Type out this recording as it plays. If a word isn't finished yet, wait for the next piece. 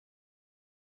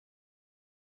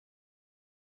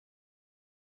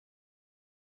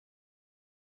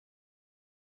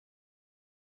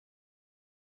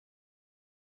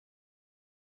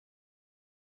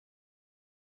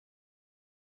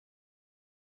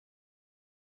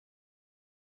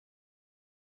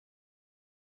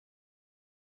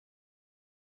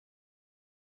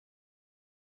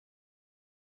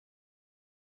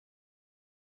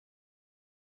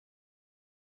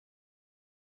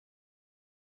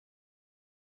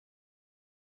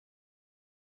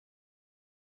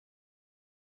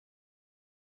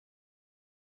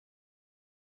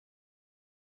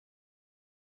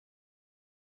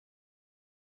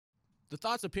The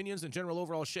thoughts, opinions, and general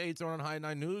overall shade thrown on High at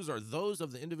 9 News are those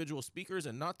of the individual speakers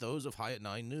and not those of High at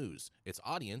 9 News, its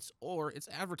audience, or its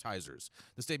advertisers.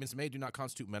 The statements made do not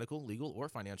constitute medical, legal, or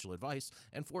financial advice,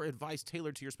 and for advice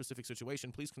tailored to your specific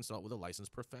situation, please consult with a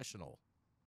licensed professional.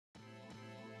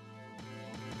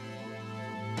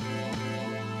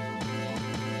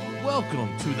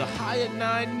 Welcome to the High at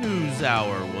 9 News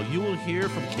Hour, where you will hear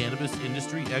from cannabis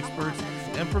industry experts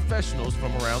and professionals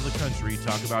from around the country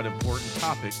talk about important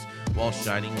topics while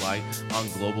shining light on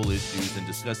global issues and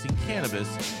discussing cannabis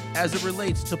as it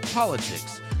relates to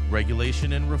politics,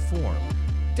 regulation and reform,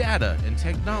 data and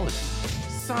technology,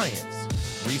 science,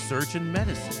 research and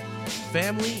medicine,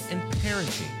 family and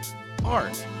parenting,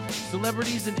 art,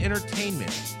 celebrities and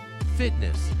entertainment,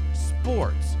 fitness,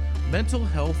 sports, mental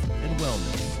health and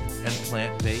wellness, and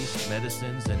plant-based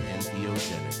medicines and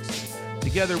entheogenics.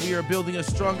 Together, we are building a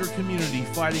stronger community,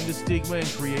 fighting the stigma and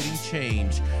creating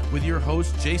change. With your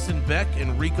hosts, Jason Beck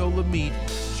and Rico Lamite,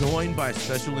 joined by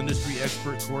special industry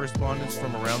expert correspondents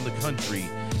from around the country,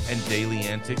 and daily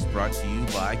antics brought to you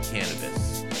by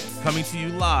Cannabis. Coming to you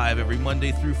live every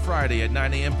Monday through Friday at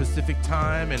 9 a.m. Pacific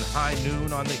Time and high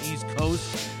noon on the East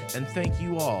Coast. And thank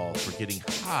you all for getting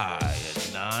high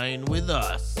at 9 with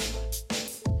us.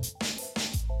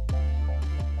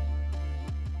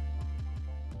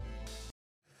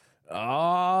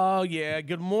 Oh, yeah.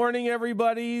 Good morning,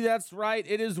 everybody. That's right.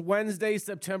 It is Wednesday,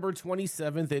 September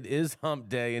 27th. It is Hump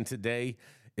Day, and today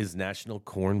is National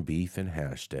Corned Beef and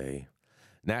Hash Day.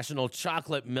 National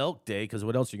Chocolate Milk Day, because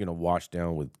what else are you going to wash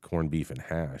down with corned beef and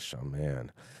hash? Oh,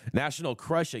 man. National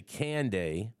Crush a Can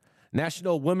Day.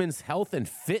 National Women's Health and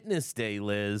Fitness Day,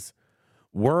 Liz.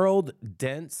 World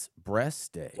Dense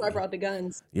Breast Day. So I brought the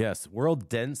guns. Yes, World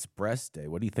Dense Breast Day.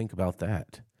 What do you think about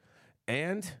that?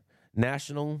 And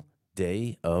National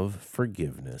Day of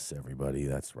Forgiveness, everybody.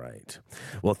 That's right.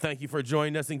 Well, thank you for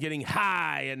joining us and getting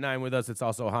high at 9 with us. It's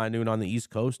also high noon on the East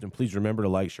Coast. And please remember to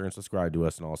like, share, and subscribe to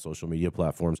us on all social media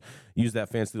platforms. Use that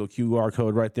fancy little QR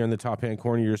code right there in the top-hand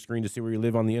corner of your screen to see where you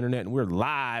live on the internet. And we're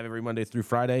live every Monday through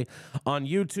Friday on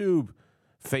YouTube,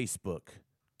 Facebook,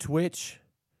 Twitch,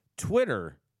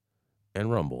 Twitter,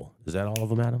 and Rumble. Is that all of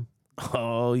them, Adam?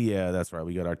 Oh, yeah, that's right.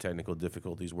 We got our technical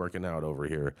difficulties working out over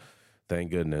here.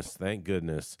 Thank goodness. Thank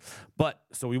goodness. But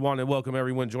so we want to welcome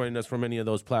everyone joining us from any of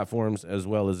those platforms, as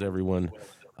well as everyone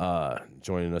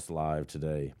joining us live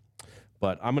today.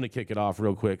 But I'm going to kick it off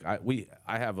real quick.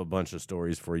 I have a bunch of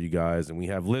stories for you guys, and we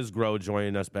have Liz Grow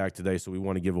joining us back today, so we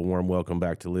want to give a warm welcome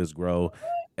back to Liz Grow.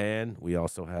 And we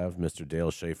also have Mr.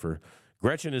 Dale Schaefer.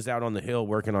 Gretchen is out on the Hill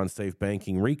working on safe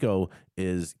banking. Rico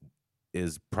is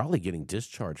probably getting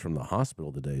discharged from the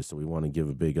hospital today, so we want to give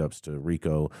a big ups to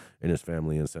Rico and his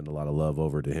family and send a lot of love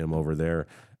over to him over there,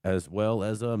 as well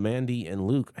as Mandy and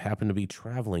Luke happen to be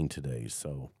traveling today.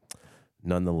 So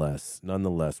nonetheless,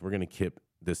 we're going to keep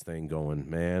this thing going.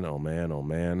 Man, oh man, oh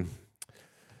man.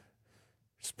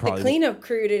 It's probably the cleanup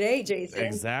crew today, Jason.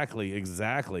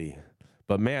 Exactly.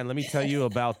 But, man, let me tell you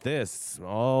about this.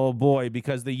 Oh, boy,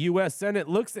 because the U.S. Senate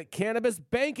looks at cannabis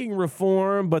banking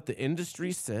reform, but the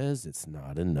industry says it's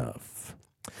not enough.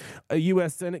 A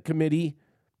U.S. Senate committee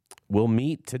will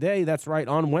meet today. That's right.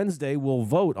 On Wednesday, we'll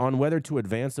vote on whether to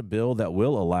advance a bill that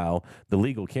will allow the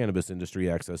legal cannabis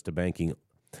industry access to banking,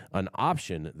 an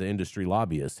option the industry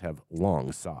lobbyists have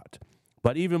long sought.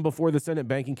 But even before the Senate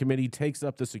Banking Committee takes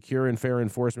up the Secure and Fair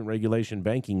Enforcement Regulation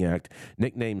Banking Act,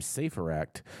 nicknamed SAFER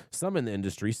Act, some in the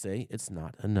industry say it's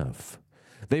not enough.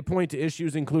 They point to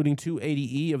issues including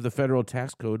 280E of the federal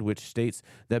tax code, which states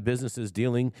that businesses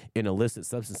dealing in illicit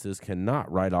substances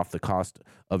cannot write off the cost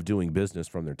of doing business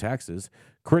from their taxes.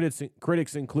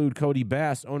 Critics include Cody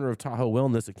Bass, owner of Tahoe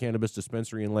Wellness, a cannabis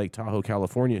dispensary in Lake Tahoe,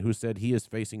 California, who said he is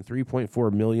facing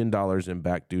 $3.4 million in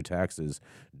back due taxes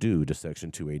due to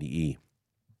Section 280E.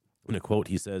 In a quote,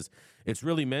 he says, "It's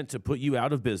really meant to put you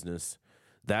out of business.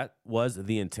 That was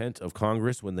the intent of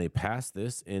Congress when they passed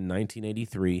this in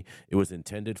 1983. It was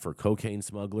intended for cocaine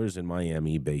smugglers in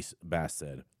Miami," Bass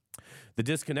said. The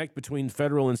disconnect between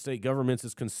federal and state governments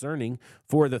is concerning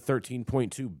for the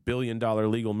 $13.2 billion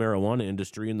legal marijuana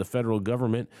industry, and the federal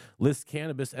government lists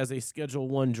cannabis as a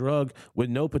Schedule I drug with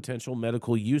no potential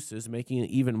medical uses, making it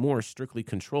even more strictly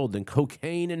controlled than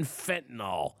cocaine and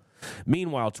fentanyl.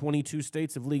 Meanwhile, 22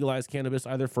 states have legalized cannabis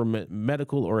either for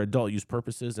medical or adult use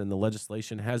purposes, and the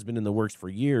legislation has been in the works for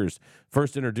years.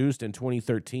 First introduced in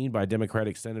 2013 by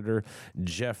Democratic Senator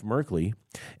Jeff Merkley,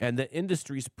 and the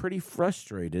industry's pretty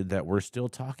frustrated that we're still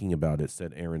talking about it,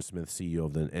 said Aaron Smith, CEO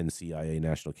of the NCIA,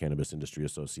 National Cannabis Industry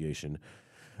Association.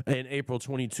 In April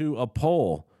 22, a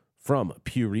poll from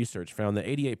Pew Research found that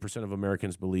 88% of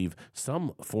Americans believe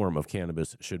some form of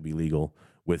cannabis should be legal,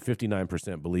 with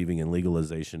 59% believing in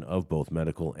legalization of both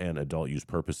medical and adult use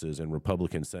purposes. And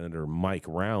Republican Senator Mike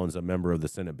Rounds, a member of the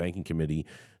Senate Banking Committee,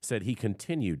 said he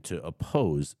continued to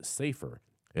oppose SAFER.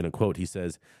 In a quote, he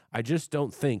says, "I just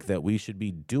don't think that we should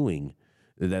be doing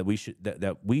that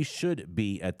we should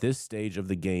be at this stage of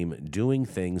the game doing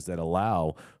things that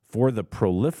allow for the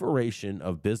proliferation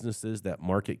of businesses that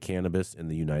market cannabis in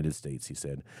the United States," he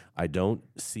said. "I don't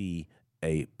see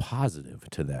a positive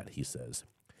to that," he says.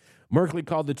 Merkley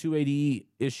called the 280E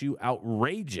issue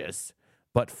outrageous,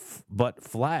 but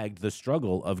flagged the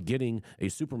struggle of getting a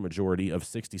supermajority of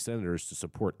 60 senators to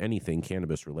support anything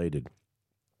cannabis related.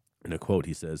 In a quote,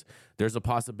 he says, "There's a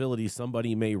possibility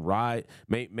somebody may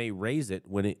raise it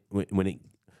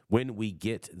when we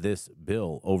get this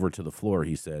bill over to the floor,"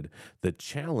 he said. "The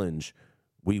challenge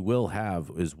we will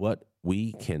have is what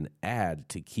we can add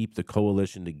to keep the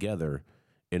coalition together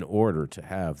in order to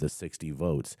have the 60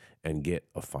 votes and get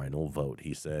a final vote,"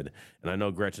 he said. And I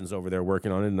know Gretchen's over there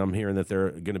working on it, and I'm hearing that they're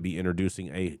going to be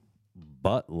introducing a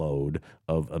buttload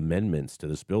of amendments to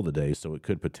this bill today, so it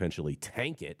could potentially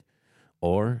tank it,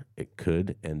 or it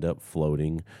could end up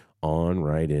floating on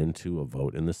right into a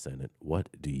vote in the Senate. What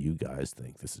do you guys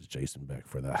think? This is Jason Beck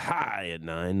for the High at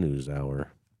 9 News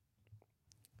Hour.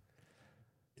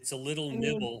 It's a little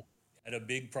nibble at a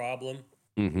big problem.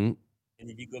 Mm-hmm. And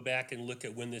if you go back and look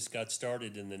at when this got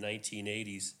started in the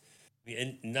 1980s,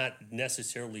 and not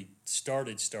necessarily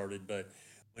started, but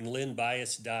when Lynn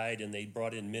Bias died and they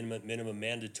brought in minimum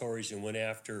mandatories and went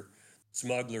after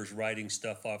smugglers writing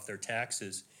stuff off their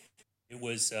taxes, it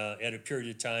was at a period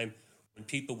of time when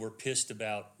people were pissed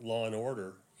about law and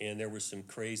order, and there was some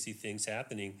crazy things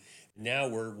happening. Now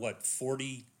we're,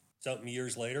 40-something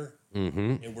years later?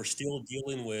 Mm-hmm. And we're still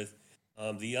dealing with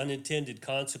the unintended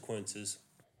consequences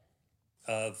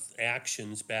of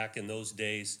actions back in those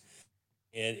days.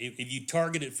 And if you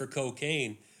target it for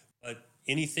cocaine, but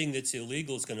anything that's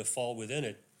illegal is going to fall within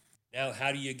it. Now,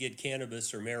 how do you get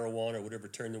cannabis or marijuana or whatever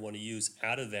term they want to use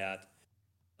out of that?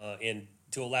 And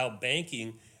to allow banking,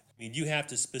 I mean, you have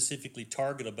to specifically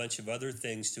target a bunch of other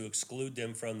things to exclude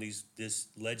them from this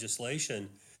legislation,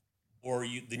 or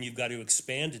then you've got to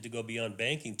expand it to go beyond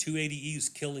banking. 280E is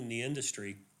killing the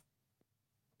industry.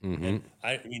 Mm-hmm. And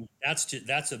I mean, that's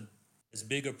as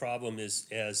big a problem as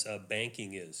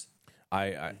banking is.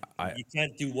 You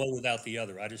can't do one without the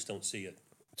other. I just don't see it.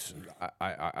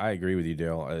 I agree with you,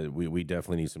 Dale. We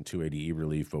definitely need some 280E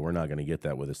relief, but we're not going to get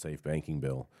that with a safe banking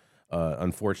bill.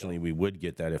 Unfortunately, we would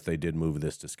get that if they did move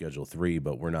this to Schedule 3,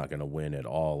 but we're not going to win at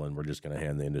all, and we're just going to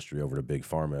hand the industry over to Big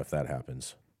Pharma if that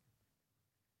happens.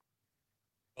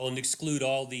 Oh, and exclude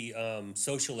all the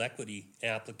social equity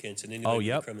applicants and anybody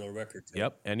with a criminal record. Too.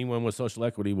 Yep. Anyone with social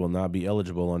equity will not be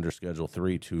eligible under Schedule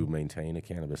 3 to maintain a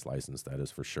cannabis license. That is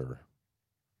for sure.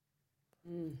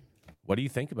 Mm. What do you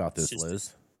think about this,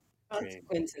 Liz?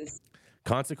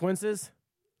 Consequences?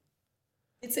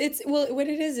 It's well, what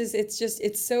it is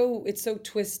it's so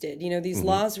twisted. You know, these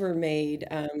laws were made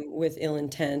with ill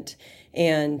intent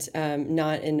and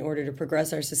not in order to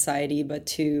progress our society, but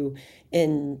to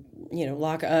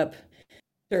lock up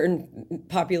certain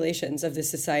populations of the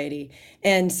society.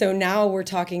 And so now we're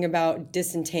talking about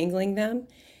disentangling them.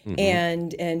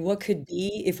 And what could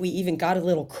be if we even got a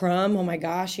little crumb. Oh my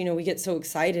gosh, we get so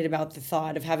excited about the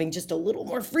thought of having just a little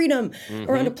more freedom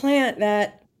around a plant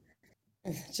that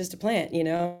it's just a plant,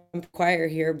 I'm choir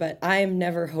here, but I'm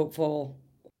never hopeful.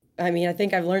 I mean, I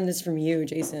think I've learned this from you,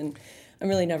 Jason. I'm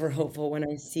really never hopeful when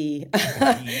I see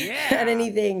that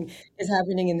anything is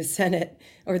happening in the Senate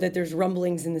or that there's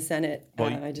rumblings in the Senate.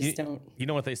 Well, I just don't. You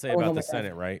know what they say about the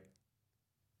Senate, right?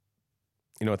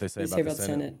 You know what they say about the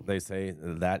Senate? They say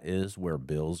that is where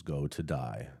bills go to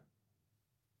die.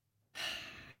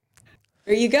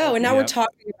 There you go. And now we're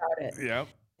talking about it. Yep.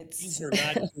 These are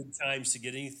not good times to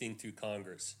get anything through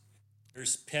Congress.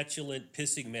 There's petulant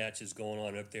pissing matches going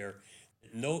on up there.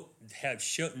 No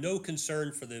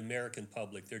concern for the American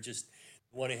public. They're just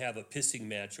want to have a pissing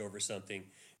match over something.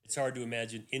 It's hard to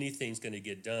imagine anything's going to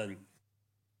get done.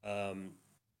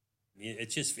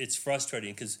 It's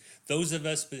frustrating because those of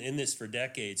us in this for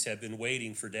decades have been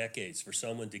waiting for decades for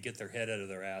someone to get their head out of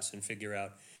their ass and figure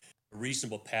out a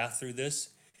reasonable path through this.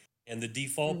 And the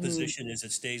default position is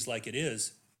it stays like it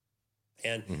is.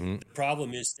 And the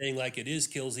problem is staying like it is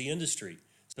kills the industry.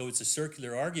 So it's a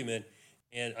circular argument.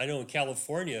 And I know in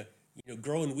California,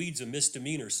 growing weed's a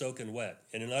misdemeanor soaking wet.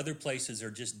 And in other places, they're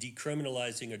just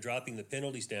decriminalizing or dropping the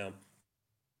penalties down.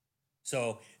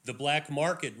 So the black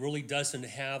market really doesn't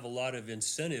have a lot of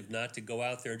incentive not to go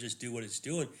out there and just do what it's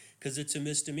doing because it's a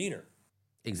misdemeanor.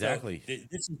 Exactly.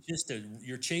 This is just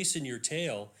you're chasing your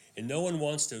tail, and no one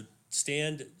wants to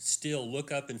stand still,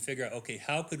 look up, and figure out, okay,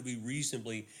 how could we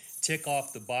reasonably tick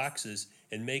off the boxes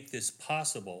and make this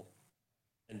possible?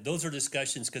 And those are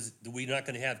discussions because we're not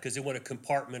going to have, because they want to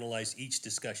compartmentalize each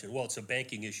discussion. Well, it's a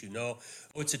banking issue. No.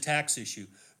 Oh, it's a tax issue.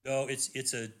 No,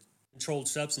 it's a controlled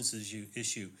substances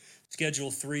issue.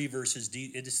 Schedule 3 versus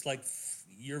D. It's like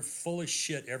you're full of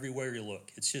shit everywhere you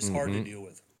look. It's just hard to deal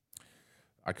with.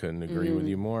 I couldn't agree with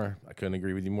you more.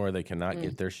 They cannot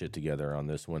get their shit together on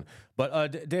this one.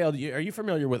 But Dale, are you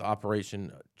familiar with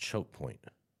Operation Choke Point?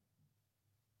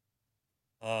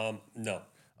 No.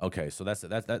 Okay, so that's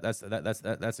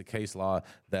a case law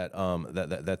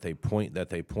that they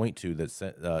point to,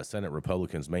 that Senate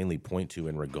Republicans mainly point to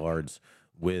in regards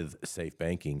with safe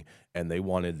banking, and they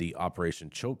wanted the Operation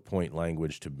Choke Point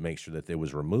language to make sure that it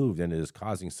was removed, and it is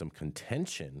causing some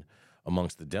contention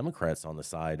amongst the Democrats on the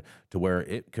side to where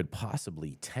it could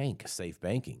possibly tank safe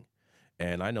banking.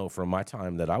 And I know from my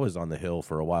time that I was on the Hill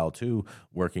for a while too,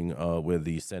 working with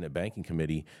the Senate Banking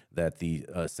Committee, that the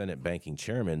Senate Banking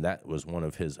Chairman, that was one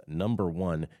of his number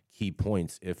one key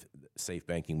points if safe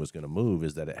banking was going to move,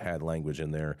 is that it had language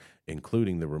in there,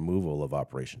 including the removal of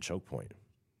Operation Choke Point.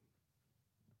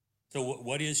 So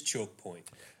what is choke point?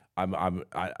 I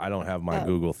don't have my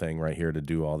Google thing right here to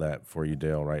do all that for you,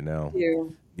 Dale, right now.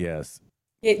 You. Yes.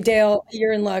 Dale,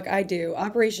 you're in luck. I do.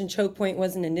 Operation Choke Point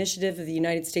was an initiative of the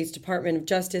United States Department of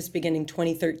Justice beginning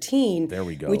 2013. There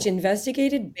we go. Which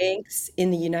investigated banks in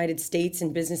the United States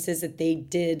and businesses that they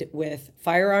did with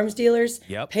firearms dealers,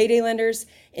 payday lenders,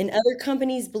 and other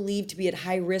companies believed to be at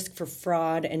high risk for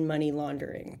fraud and money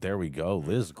laundering. There we go.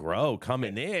 Liz Grow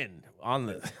coming in on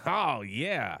the. Oh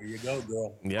yeah. There you go,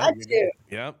 girl. Yeah.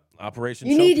 Yep. Operation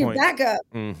You Choke need your Point. backup.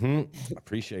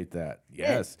 Appreciate that.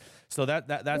 Yes. So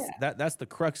that's the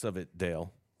crux of it,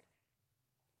 Dale.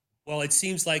 Well, it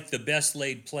seems like the best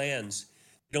laid plans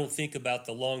don't think about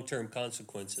the long-term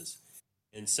consequences.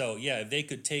 And so, yeah, if they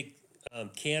could take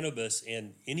cannabis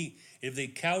and if they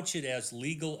couch it as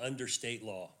legal under state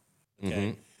law,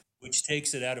 okay, which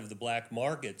takes it out of the black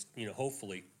market,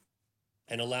 hopefully,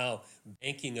 and allow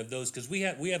banking of those, because we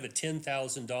have a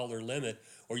 $10,000 limit,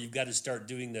 or you've got to start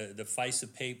doing the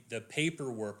FISA the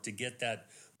paperwork to get that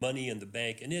money in the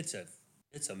bank, and it's a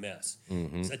mess.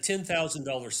 It's a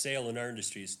 $10,000 sale in our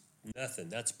industry is nothing.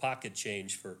 That's pocket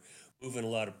change for moving a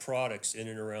lot of products in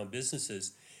and around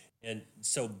businesses, and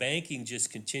so banking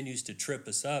just continues to trip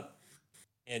us up.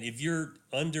 And if you're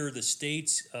under the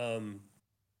state's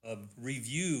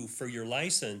review for your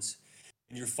license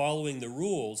and you're following the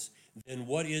rules, then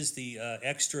what is the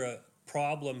extra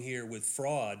problem here with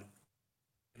fraud?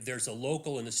 If there's a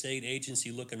local and a state agency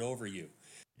looking over you,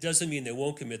 it doesn't mean they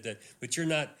won't commit that, but you're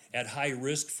not at high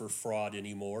risk for fraud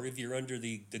anymore if you're under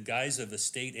the guise of a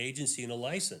state agency and a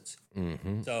license.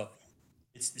 So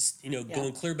it's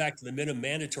going clear back to the minimum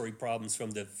mandatory problems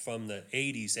from the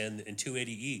 80s and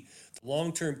 280E. The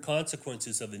long-term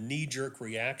consequences of a knee-jerk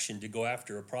reaction to go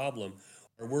after a problem,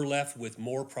 or we're left with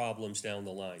more problems down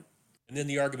the line. And then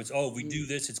the argument's, if we do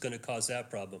this, it's going to cause that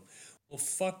problem. Well,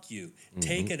 fuck you.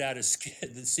 Take it out of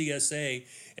the CSA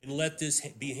and let this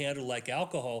be handled like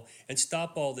alcohol and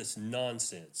stop all this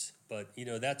nonsense. But,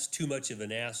 that's too much of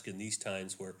an ask in these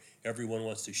times where everyone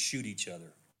wants to shoot each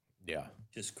other. Yeah.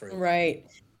 Just crazy.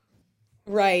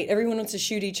 Right. Everyone wants to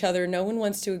shoot each other. No one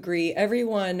wants to agree.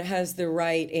 Everyone has the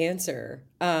right answer.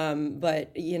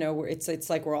 But it's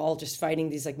like we're all just fighting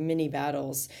these like mini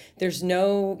battles. There's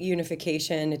no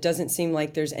unification. It doesn't seem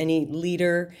like there's any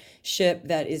leadership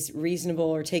that is reasonable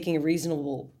or taking a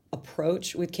reasonable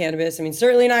approach with cannabis. I mean,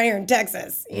 certainly not here in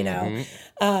Texas,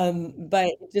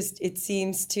 but it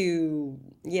seems to,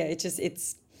 it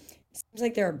seems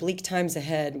like there are bleak times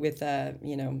ahead with,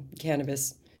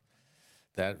 cannabis.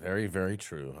 That very, very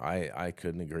true. I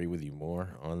couldn't agree with you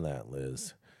more on that,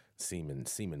 Liz. Seeming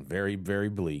very, very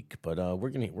bleak. But we're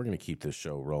gonna keep this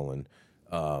show rolling.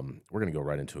 We're gonna go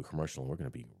right into a commercial, and we're gonna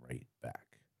be right back.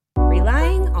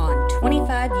 Relying on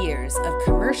 25 years of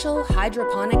commercial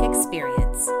hydroponic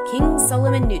experience, King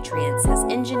Solomon Nutrients has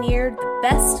engineered the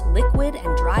best liquid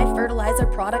and dry fertilizer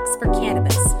products for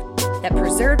cannabis that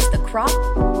preserves the crop,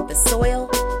 the soil,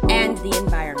 and the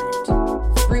environment.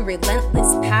 Through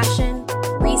relentless passion,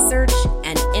 research,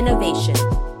 and innovation,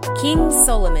 King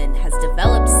Solomon has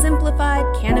developed simplified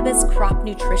cannabis crop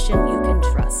nutrition you can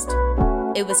trust.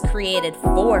 It was created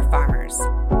for farmers,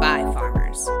 by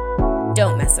farmers.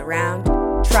 Don't mess around.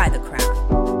 Try the crown.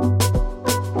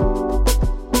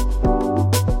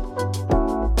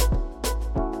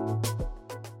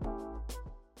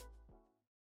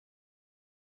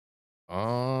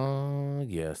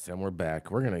 Yes, and we're back.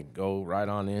 We're going to go right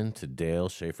on into Dale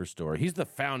Schaefer's story. He's the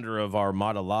founder of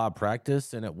Armada Law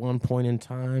Practice, and at one point in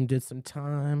time did some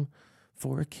time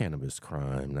for a cannabis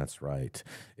crime. That's right.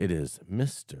 It is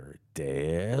Mr.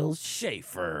 Dale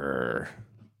Schaefer.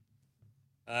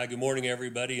 Good morning,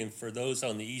 everybody. And for those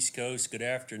on the East Coast, good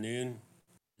afternoon.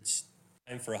 It's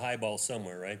time for a highball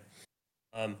somewhere,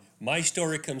 right? My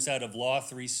story comes out of Law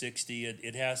 360.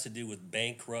 It has to do with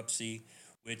bankruptcy,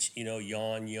 which,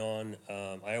 yawn, yawn.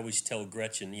 I always tell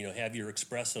Gretchen, have your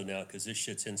espresso now because this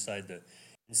shit's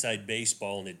inside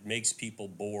baseball and it makes people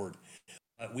bored.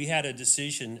 We had a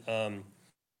decision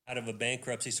out of a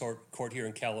bankruptcy court here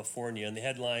in California, and the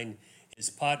headline is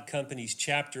Pot Company's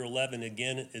Chapter 11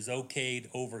 again is okayed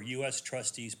over U.S.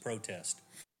 trustees' protest.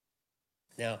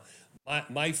 Now,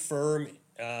 my firm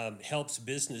helps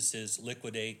businesses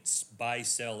liquidate, buy,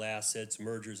 sell assets,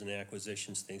 mergers and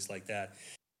acquisitions, things like that.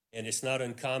 And it's not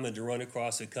uncommon to run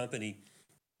across a company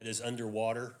that is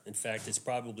underwater. In fact, it's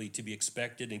probably to be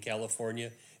expected in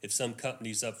California. If some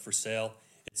company's up for sale,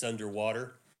 it's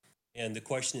underwater. And the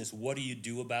question is, what do you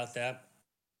do about that?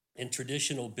 In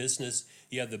traditional business,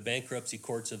 you have the bankruptcy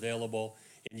courts available,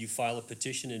 and you file a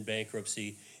petition in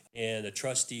bankruptcy, and a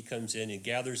trustee comes in and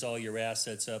gathers all your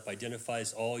assets up,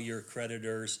 identifies all your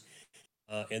creditors,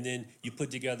 and then you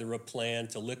put together a plan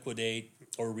to liquidate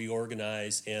or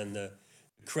reorganize, and the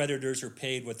creditors are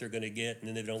paid what they're going to get, and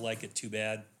then they don't like it too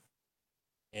bad.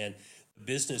 And the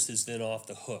business is then off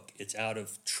the hook. It's out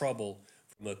of trouble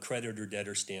from a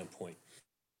creditor-debtor standpoint.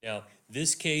 Now,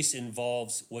 this case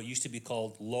involves what used to be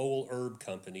called Lowell Herb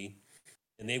Company,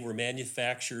 and they were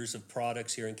manufacturers of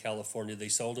products here in California. They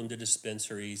sold them to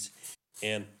dispensaries,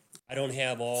 and I don't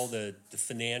have all the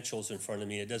financials in front of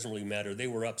me. It doesn't really matter. They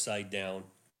were upside down.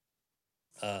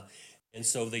 And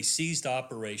so they ceased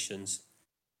operations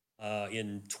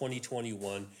in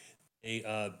 2021.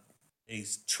 They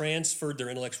transferred their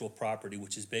intellectual property,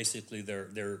 which is basically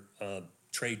their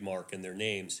trademark and their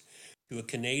names, to a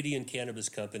Canadian cannabis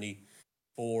company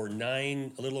for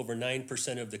a little over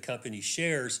 9% of the company's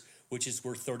shares, which is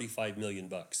worth $35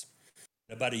 million.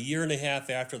 About a year and a half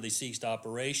after they ceased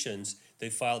operations, they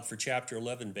filed for Chapter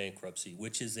 11 bankruptcy,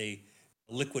 which is a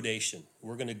liquidation.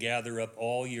 We're going to gather up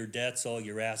all your debts, all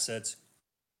your assets,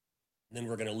 and then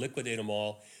we're going to liquidate them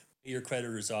all, pay your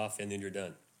creditors off, and then you're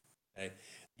done. Okay?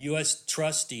 U.S.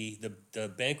 trustee, the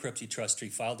bankruptcy trustee,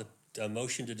 filed a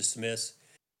motion to dismiss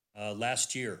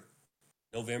last year,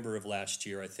 November of last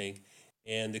year, I think.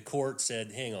 And the court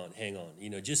said, hang on.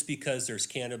 Just because there's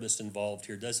cannabis involved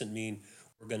here doesn't mean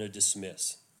we're going to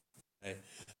dismiss. Okay?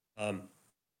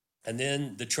 And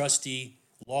then the trustee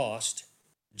lost.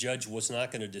 The judge was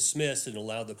not going to dismiss and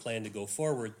allow the plan to go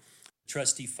forward. The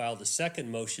trustee filed a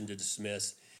second motion to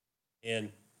dismiss,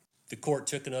 and the court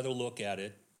took another look at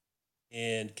it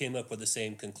and came up with the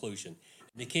same conclusion.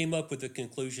 And they came up with the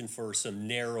conclusion for some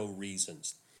narrow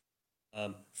reasons.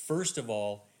 First of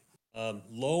all,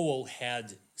 Lowell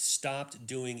had stopped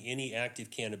doing any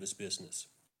active cannabis business.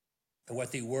 And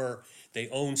what they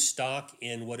owned stock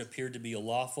in what appeared to be a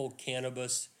lawful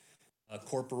cannabis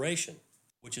corporation,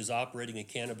 which is operating in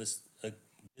cannabis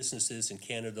businesses in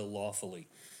Canada lawfully.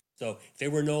 So they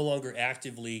were no longer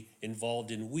actively involved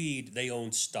in weed, they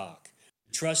owned stock.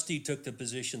 The trustee took the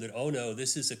position that, oh no,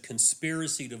 this is a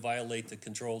conspiracy to violate the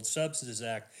Controlled Substances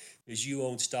Act because you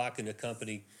own stock in a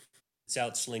company that's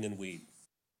out slinging weed.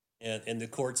 And the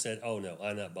court said, oh no,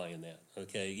 I'm not buying that.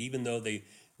 Okay, even though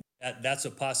that's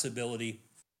a possibility,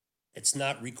 it's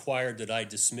not required that I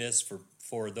dismiss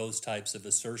for those types of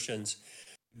assertions.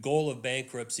 The goal of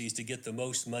bankruptcy is to get the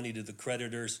most money to the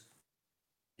creditors.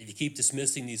 If you keep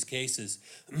dismissing these cases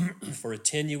for a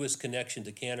tenuous connection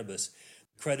to cannabis,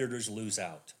 creditors lose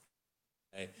out.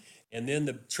 Okay? And then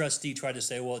the trustee tried to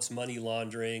say, well, it's money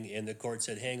laundering, and the court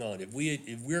said, hang on, if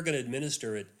we're going to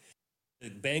administer it, the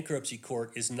bankruptcy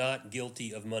court is not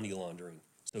guilty of money laundering.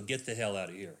 So get the hell out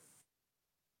of here.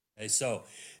 Okay, so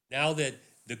now that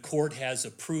the court has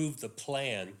approved the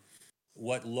plan,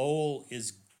 what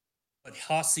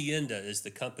Hacienda is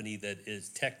the company that is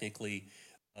technically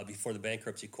before the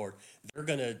bankruptcy court, they're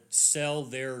going to sell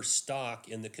their stock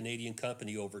in the Canadian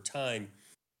company over time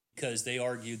because they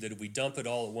argued that if we dump it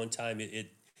all at one time,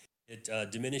 it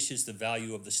diminishes the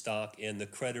value of the stock, and the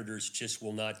creditors just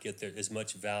will not get as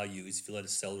much value as if you let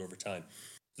us sell it over time.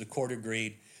 The court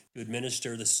agreed to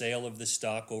administer the sale of the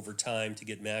stock over time to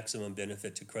get maximum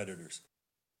benefit to creditors.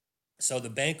 So the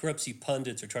bankruptcy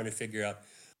pundits are trying to figure out,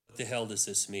 what the hell does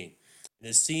this mean? And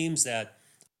it seems that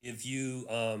if you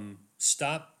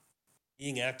stop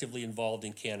being actively involved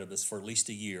in cannabis for at least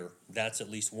a year, that's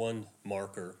at least one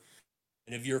marker.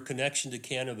 And if your connection to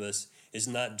cannabis is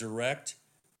not direct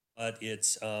but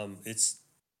it's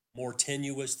more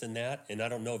tenuous than that, and I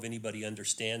don't know if anybody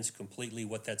understands completely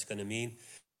what that's going to mean.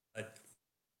 But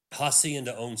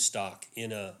Hacienda to own stock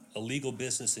in a legal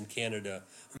business in Canada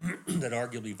that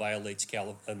arguably violates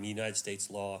United States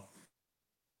law,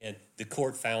 and the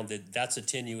court found that that's a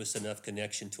tenuous enough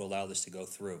connection to allow this to go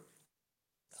through.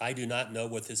 I do not know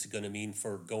what this is going to mean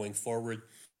for going forward,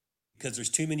 because there's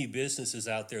too many businesses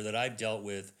out there that I've dealt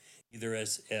with, either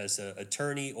as an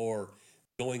attorney or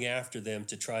going after them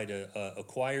to try to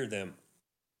acquire them,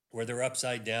 where they're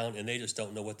upside down and they just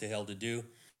don't know what the hell to do.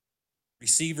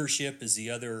 Receivership is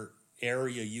the other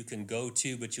area you can go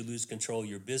to, but you lose control of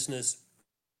your business.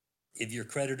 If your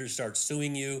creditor starts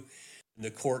suing you, the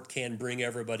court can bring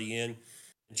everybody in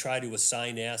and try to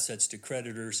assign assets to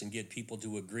creditors and get people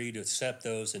to agree to accept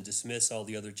those and dismiss all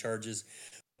the other charges.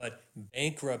 But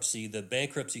bankruptcy, the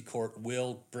bankruptcy court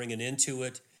will bring an end to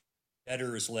it.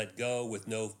 Debtor is let go with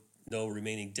no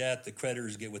remaining debt. The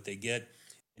creditors get what they get,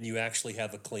 and you actually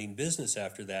have a clean business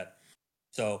after that.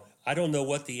 So I don't know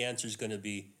what the answer is going to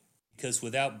be, because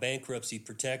without bankruptcy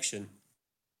protection,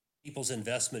 people's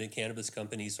investment in cannabis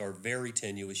companies are very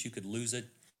tenuous. You could lose it.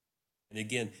 And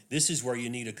again, this is where you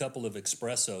need a couple of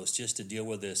espressos just to deal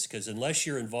with this, because unless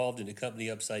you're involved in a company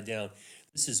upside down,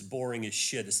 this is boring as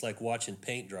shit. It's like watching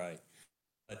paint dry.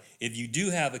 But if you do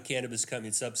have a cannabis company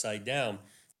that's upside down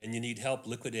and you need help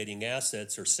liquidating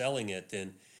assets or selling it,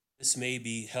 then this may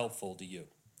be helpful to you.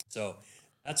 So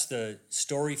that's the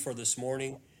story for this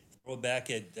morning. Throw it back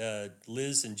at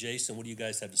Liz and Jason. What do you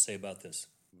guys have to say about this?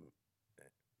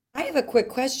 I have a quick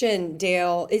question,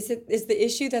 Dale. Is the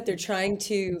issue that they're trying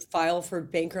to file for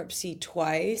bankruptcy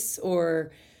twice,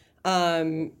 or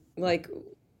like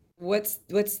what's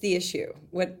the issue?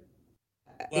 What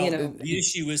you Well, know? the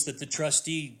issue is that the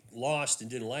trustee lost and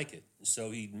didn't like it,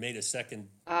 so he made a second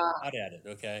Ah, shot at it.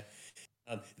 Okay,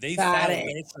 they got filed it.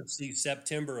 bankruptcy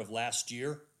September of last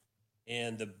year,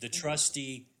 and the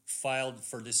trustee filed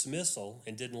for dismissal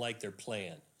and didn't like their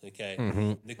plan. Okay, Mm-hmm.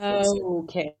 and the court said,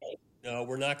 Okay. no,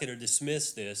 we're not going to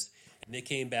dismiss this. And they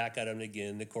came back at him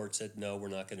again. The court said, no, we're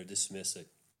not going to dismiss it.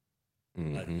 But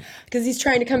Mm-hmm. Because he's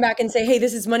trying to come back and say, hey,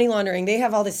 this is money laundering. They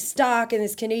have all this stock in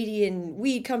this Canadian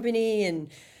weed company,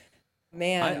 and I,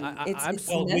 man, I it's I'm it's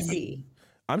well, when you messy.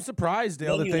 I'm surprised,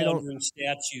 Dale, that money they don't. laundering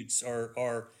statutes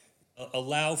are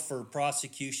allow for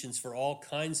prosecutions for all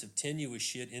kinds of tenuous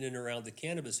shit in and around the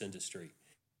cannabis industry,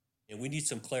 and we need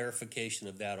some clarification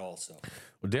of that also.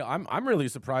 Well, Dale, I'm really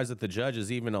surprised that the judge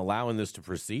is even allowing this to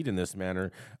proceed in this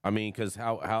manner. I mean, because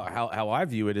how I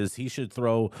view it is he should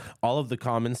throw all of the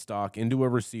common stock into a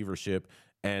receivership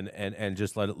and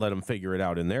just let them figure it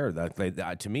out in there.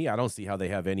 To me, I don't see how they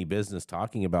have any business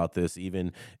talking about this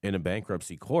even in a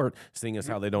bankruptcy court, seeing as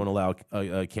how they don't allow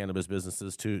cannabis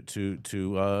businesses to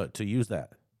use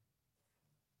that.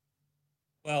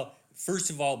 Well, first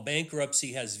of all,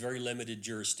 bankruptcy has very limited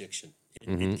jurisdiction.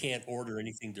 Mm-hmm. It can't order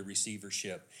anything to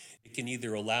receivership. It can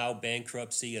either allow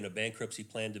bankruptcy and a bankruptcy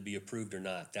plan to be approved or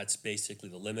not. That's basically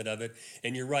the limit of it.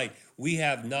 And you're right, we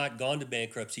have not gone to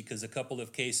bankruptcy because a couple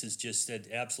of cases just said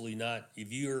absolutely not.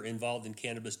 If you're involved in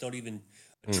cannabis, don't even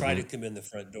try Mm-hmm. to come in the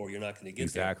front door. You're not going to get there.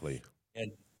 Exactly.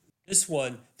 And this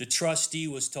one, the trustee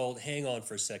was told, hang on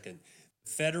for a second.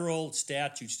 Federal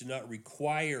statutes do not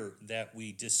require that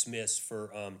we dismiss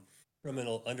for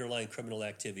underlying criminal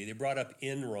activity. They brought up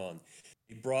Enron.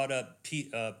 They brought up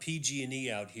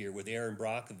PG&E out here with Aaron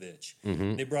Brockovich.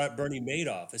 Mm-hmm. They brought up Bernie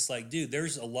Madoff. It's like, dude,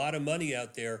 there's a lot of money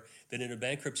out there that in a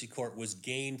bankruptcy court was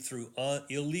gained through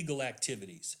illegal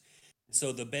activities. And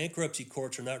so the bankruptcy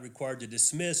courts are not required to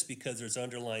dismiss because there's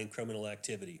underlying criminal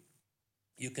activity.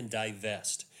 You can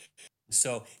divest.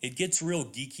 So it gets real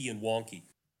geeky and wonky.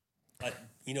 But,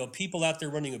 people out there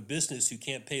running a business who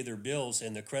can't pay their bills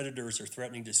and the creditors are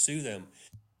threatening to sue them,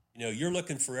 you're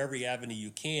looking for every avenue you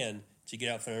can to get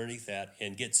out from underneath that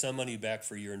and get some money back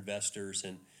for your investors.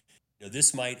 And,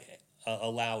 this might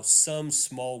allow some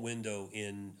small window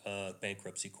in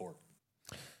bankruptcy court.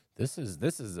 This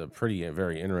is a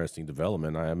very interesting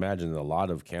development. I imagine that a lot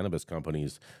of cannabis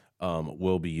companies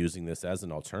will be using this as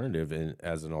an alternative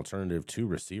to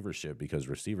receivership, because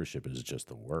receivership is just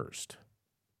the worst.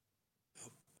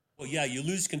 Well, yeah, you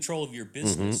lose control of your Mm-hmm.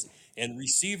 business, and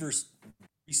receivers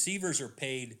are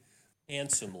paid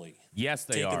handsomely. Yes,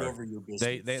 they Taking are. over your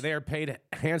business. They are paid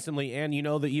handsomely, and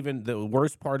even the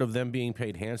worst part of them being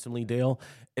paid handsomely, Dale,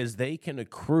 is they can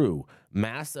accrue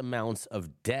mass amounts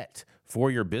of debt for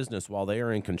your business while they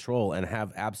are in control and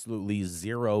have absolutely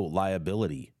zero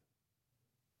liability.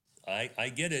 I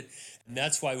get it. And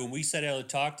that's why when we sit down and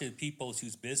talk to people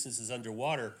whose business is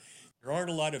underwater, there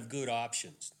aren't a lot of good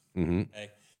options. Mm-hmm.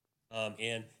 Okay.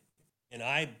 And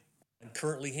I I'm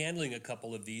currently handling a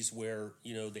couple of these where,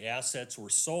 the assets were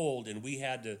sold and we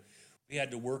had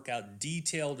to work out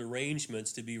detailed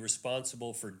arrangements to be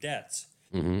responsible for debts.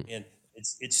 And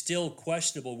it's still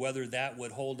questionable whether that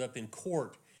would hold up in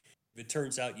court if it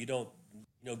turns out you don't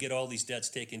get all these debts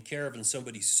taken care of and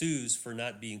somebody sues for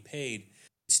not being paid.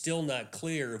 It's still not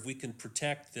clear if we can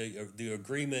protect the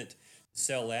agreement to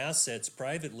sell assets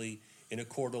privately in a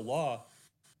court of law,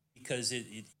 because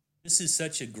this is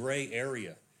such a gray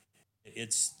area.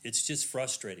 It's just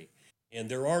frustrating, and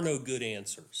there are no good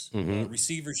answers.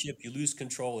 Receivership, you lose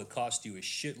control, it costs you a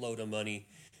shitload of money,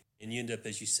 and you end up,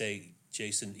 as you say,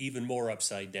 Jason, even more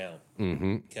upside down.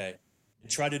 Okay,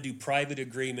 and try to do private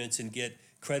agreements and get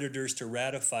creditors to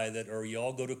ratify that, or you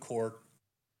all go to court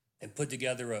and put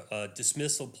together a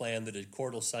dismissal plan that a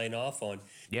court will sign off on.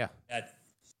 Yeah. That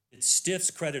it stiffs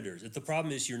creditors. The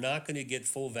problem is you're not going to get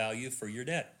full value for your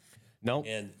debt. No.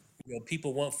 And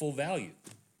people want full value.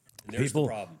 And there's the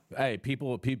problem. Hey,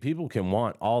 people can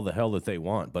want all the hell that they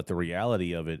want, but the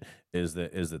reality of it is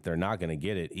that they're not going to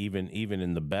get it, even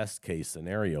in the best case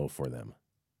scenario for them.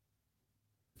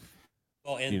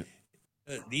 Well, and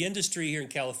the industry here in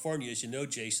California, as you know,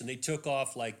 Jason, they took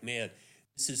off like, man,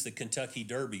 this is the Kentucky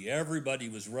Derby. Everybody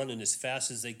was running as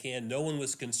fast as they can. No one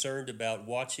was concerned about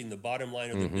watching the bottom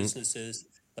line of their businesses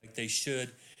like they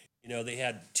should. They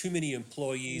had too many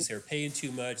employees. They're paying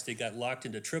too much. They got locked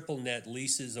into triple net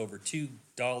leases over $2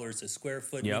 a square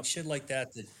foot. I mean, shit like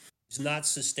that is not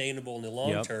sustainable in the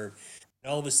long term.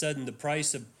 And all of a sudden, the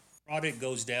price of product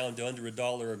goes down to under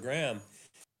 $1 a gram,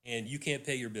 and you can't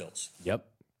pay your bills. Yep.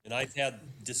 And I've had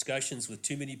discussions with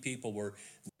too many people where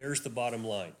there's the bottom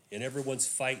line, and everyone's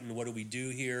fighting, what do we do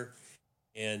here?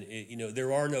 And,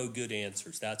 there are no good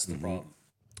answers. That's the problem.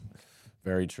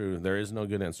 Very true. There is no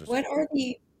good answers. What are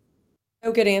the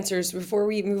no good answers? Before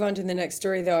we move on to the next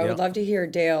story, though, I would love to hear,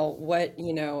 Dale, what,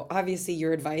 obviously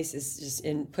your advice is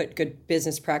just put good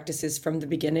business practices from the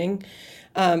beginning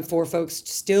for folks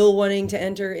still wanting to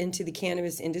enter into the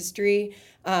cannabis industry.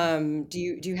 Do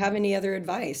you have any other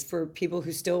advice for people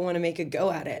who still want to make a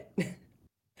go at it?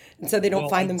 And so they don't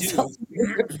find themselves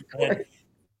in court?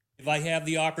 If I have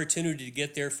the opportunity to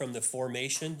get there from the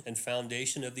formation and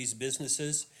foundation of these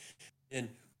businesses, then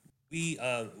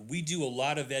we do a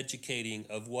lot of educating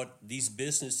of what these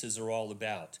businesses are all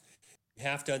about. You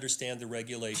have to understand the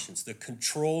regulations, the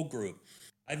control group.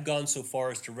 I've gone so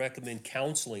far as to recommend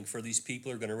counseling for these people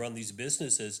who are going to run these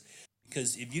businesses,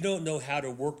 because if you don't know how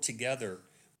to work together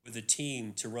with a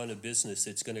team to run a business,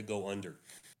 it's going to go under.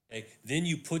 Okay? Then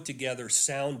you put together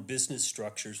sound business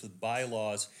structures with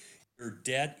bylaws. Your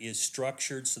debt is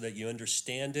structured so that you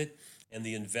understand it, and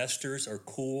the investors are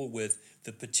cool with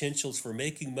the potentials for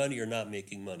making money or not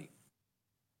making money.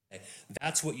 Okay?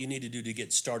 That's what you need to do to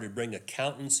get started. Bring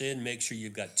accountants in, make sure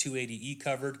you've got 280E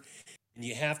covered, and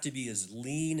you have to be as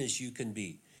lean as you can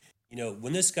be.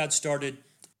 When this got started,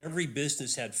 every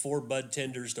business had 4 bud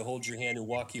tenders to hold your hand and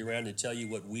walk you around and tell you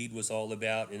what weed was all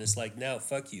about. And it's like, now,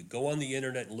 fuck you. Go on the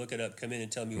internet and look it up. Come in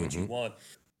and tell me what you want.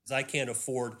 Because I can't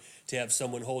afford to have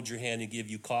someone hold your hand and give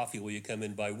you coffee while you come in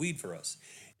and buy weed for us.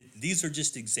 These are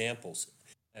just examples.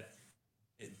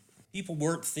 People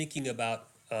weren't thinking about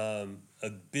a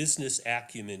business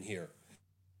acumen here.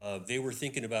 They were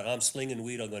thinking about, I'm slinging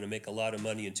weed, I'm going to make a lot of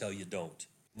money until you don't.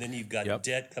 And then you've got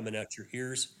debt coming out your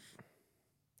ears.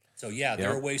 So,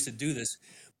 there are ways to do this.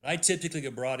 But I typically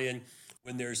get brought in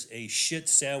when there's a shit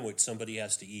sandwich somebody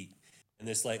has to eat. And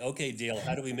it's like, okay, Dale,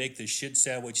 how do we make this shit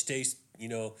sandwich taste,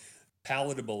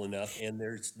 palatable enough? And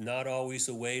there's not always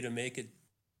a way to make it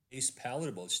taste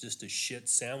palatable. It's just a shit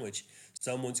sandwich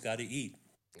someone's got to eat.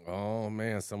 Oh,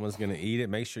 man, someone's going to eat it.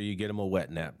 Make sure you get them a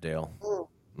wet nap, Dale.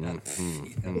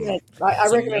 I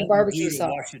recommend barbecue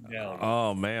sauce. Wash it down.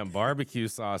 Oh man, barbecue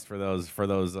sauce for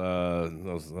those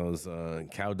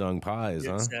cow dung pies,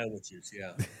 huh? Sandwiches,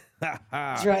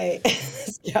 That's right.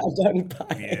 Cow dung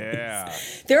pies. Yeah.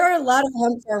 There are a lot of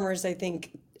hemp farmers, I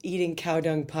think, eating cow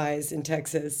dung pies in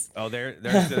Texas. Oh,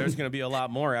 there's going to be a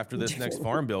lot more after this next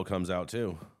farm bill comes out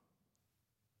too.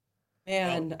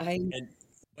 Man,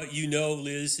 What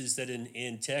Liz, is that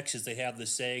in Texas, they have the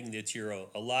saying that you're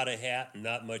a lot of hat and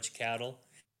not much cattle.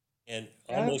 And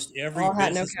almost every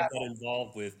business I got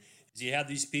involved with is you have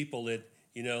these people that,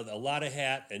 a lot of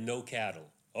hat and no cattle.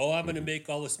 Oh, I'm going to make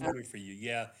all this money for you.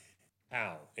 Yeah.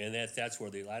 How? And that's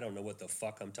where I don't know what the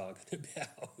fuck I'm talking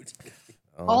about.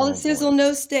 All the sizzle,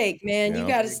 no steak, man. You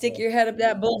got to stick your head up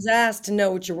that bull's ass to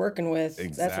know what you're working with.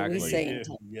 Exactly. That's what we say.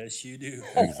 Yes, you do.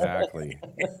 Exactly.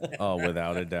 Oh,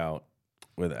 without a doubt.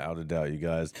 Without a doubt, you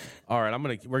guys. All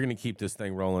right, we're gonna keep this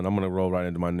thing rolling. I'm gonna roll right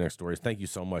into my next stories. Thank you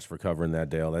so much for covering that,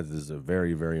 Dale. That is a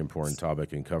very, very important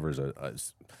topic and covers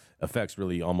affects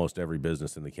really almost every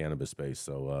business in the cannabis space.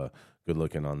 So good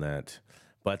looking on that.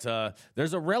 But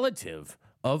there's a relative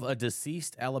of a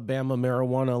deceased Alabama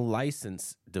marijuana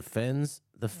license defends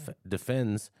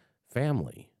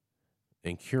family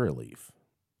and Curaleaf.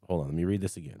 Hold on, let me read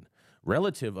this again.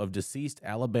 Relative of deceased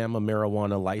Alabama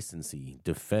marijuana licensee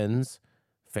defends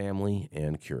family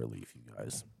and Curaleaf, you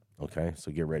guys. Okay,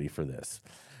 so get ready for this.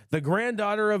 The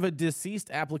granddaughter of a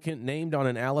deceased applicant named on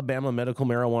an Alabama medical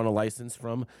marijuana license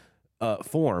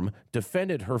form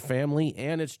defended her family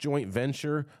and its joint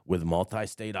venture with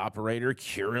multi-state operator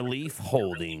Curaleaf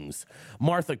Holdings.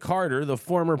 Martha Carter, the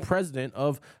former president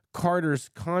of Carter's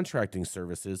Contracting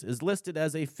Services, is listed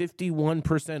as a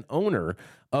 51% owner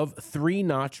of Three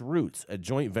Notch Roots, a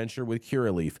joint venture with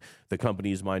Curaleaf, the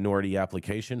company's minority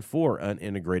application for an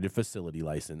integrated facility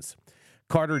license.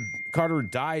 Carter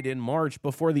died in March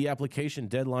before the application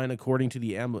deadline, according to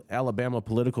the Alabama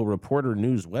Political Reporter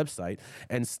News website,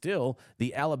 and still,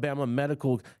 the Alabama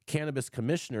Medical Cannabis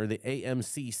Commissioner, the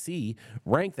AMCC,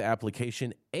 ranked the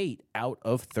application 8 out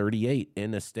of 38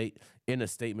 in a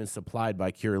statement supplied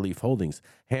by Curaleaf Holdings.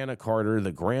 Hannah Carter,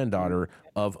 the granddaughter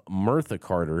of Martha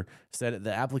Carter, said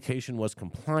the application was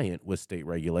compliant with state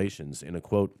regulations. In a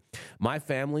quote, "My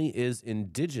family is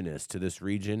indigenous to this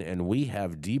region, and we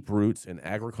have deep roots in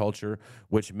agriculture,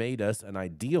 which made us an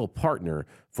ideal partner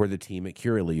for the team at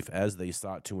Curaleaf as they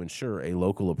sought to ensure a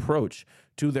local approach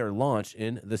to their launch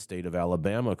in the state of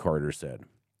Alabama," Carter said.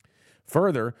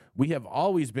 Further, we have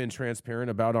always been transparent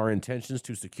about our intentions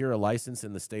to secure a license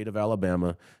in the state of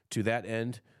Alabama. To that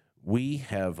end, we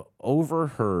have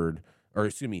adhered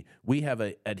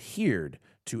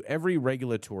to every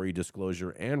regulatory disclosure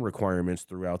and requirements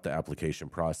throughout the application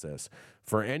process.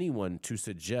 For anyone to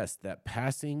suggest that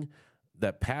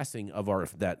the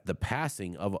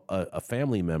passing of a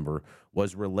family member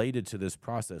was related to this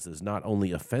process is not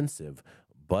only offensive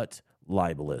but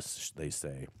libelous, they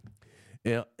say.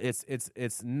 You know,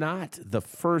 it's not the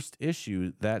first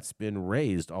issue that's been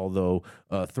raised, although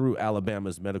through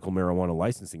Alabama's medical marijuana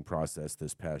licensing process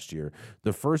this past year.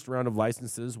 The first round of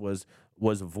licenses was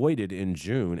voided in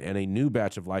June, and a new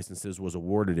batch of licenses was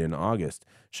awarded in August.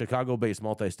 Chicago-based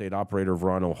multi-state operator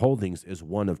Verano Holdings is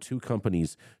one of 2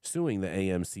 companies suing the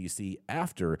AMCC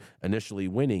after initially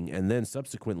winning and then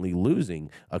subsequently losing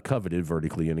a coveted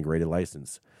vertically integrated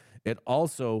license. It's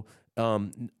also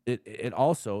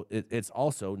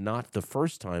not the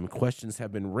first time questions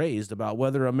have been raised about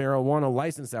whether a marijuana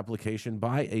license application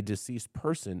by a deceased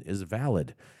person is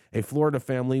valid. A Florida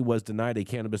family was denied a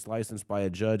cannabis license by a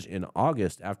judge in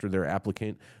August after their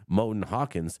applicant, Moten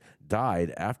Hawkins,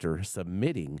 died after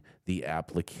submitting the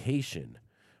application.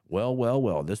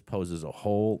 Well, this poses a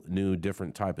whole new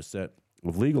different type of set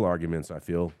of legal arguments, I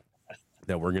feel,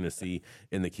 that we're going to see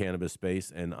in the cannabis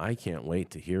space, and I can't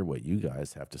wait to hear what you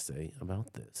guys have to say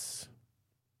about this.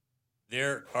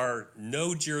 There are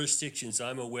no jurisdictions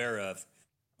I'm aware of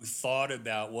who thought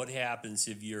about what happens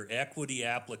if your equity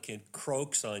applicant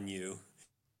croaks on you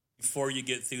before you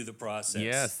get through the process.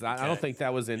 Yes, I don't think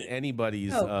that was in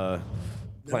anybody's plan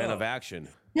of action.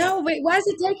 No, wait, why is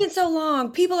it taking so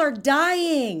long? People are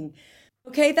dying.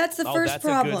 Okay, that's the first that's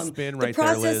problem. A good spin the right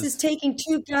process there, Liz. is taking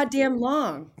too goddamn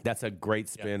long. That's a great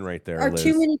spin right there, Are Liz.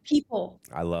 too many people.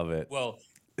 I love it. Well,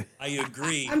 I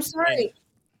agree. I'm sorry.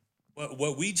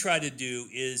 What we try to do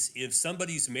is, if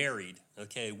somebody's married,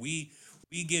 okay, we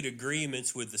get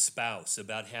agreements with the spouse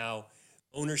about how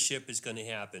ownership is going to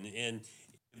happen, and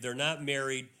if they're not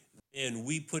married, and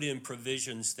we put in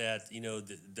provisions that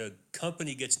the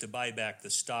company gets to buy back the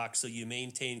stock, so you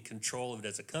maintain control of it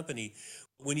as a company.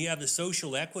 When you have the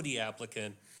social equity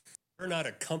applicant, they're not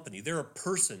a company. They're a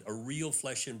person, a real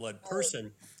flesh and blood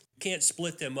person. You can't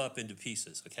split them up into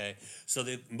pieces, okay? So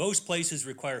most places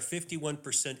require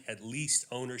 51% at least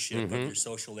ownership of your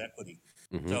social equity.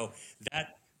 So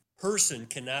that person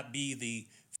cannot be the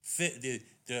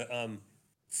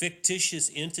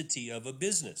fictitious entity of a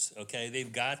business, okay?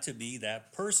 They've got to be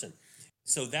that person.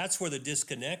 So that's where the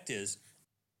disconnect is.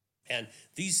 And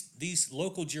these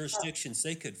local jurisdictions,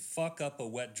 they could fuck up a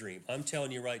wet dream. I'm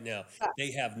telling you right now,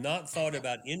 they have not thought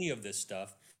about any of this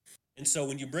stuff. And so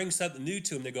when you bring something new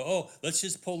to them, they go, oh, let's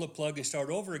just pull the plug and start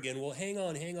over again. Well, hang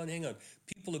on.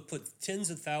 People have put tens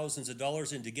of thousands of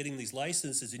dollars into getting these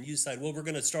licenses, and you decide, well, we're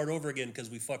going to start over again because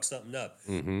we fucked something up.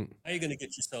 How are you going to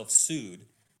get yourself sued?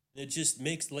 And it just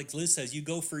makes, like Liz says, you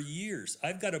go for years.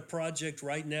 I've got a project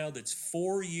right now that's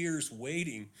 4 years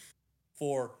waiting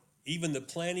for even the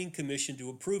planning commission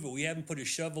to approve it. We haven't put a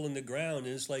shovel in the ground,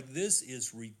 and it's like, this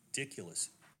is ridiculous.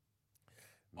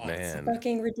 Lots. Man.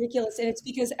 Fucking ridiculous. And it's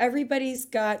because everybody's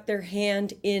got their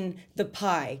hand in the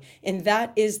pie. And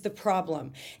that is the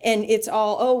problem. And it's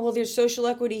all, oh, well, there's social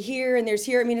equity here and there's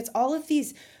here. I mean, it's all of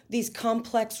these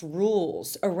complex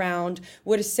rules around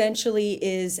what essentially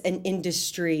is an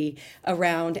industry,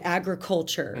 around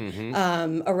agriculture,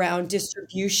 around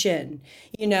distribution.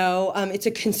 It's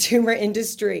a consumer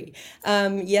industry.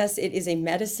 Yes, it is a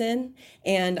medicine,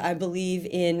 and I believe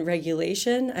in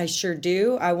regulation. I sure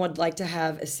do. I would like to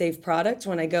have a safe product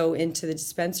when I go into the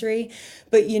dispensary.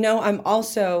 But I'm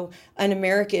also an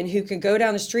American who can go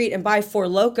down the street and buy Four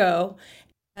Loko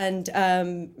and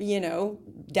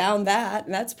down that,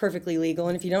 and that's perfectly legal.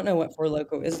 And if you don't know what Four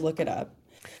Loko is, look it up.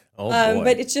 Oh But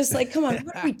boy. it's just like, come on,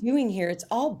 what are we doing here? It's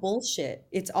all bullshit.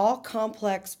 It's all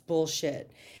complex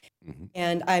bullshit.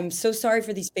 And I'm so sorry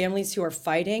for these families who are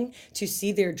fighting to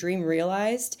see their dream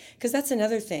realized, because that's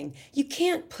another thing. You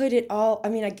can't put it all. I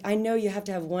mean, I know you have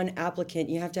to have one applicant,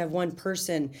 you have to have one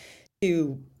person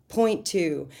to point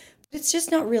to, but it's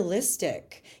just not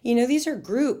realistic. These are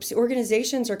groups,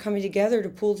 organizations are coming together to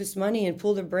pool this money and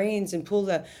pool the brains and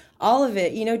pool all of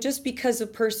it. Just because a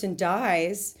person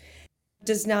dies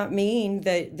does not mean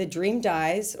that the dream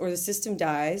dies or the system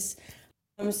dies.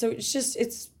 So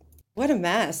it's what a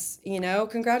mess.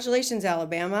 Congratulations,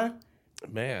 Alabama.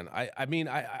 Man, I mean,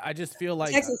 I just feel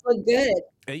like, Texas looked good.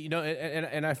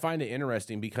 and I find it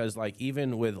interesting because, like,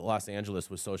 even with Los Angeles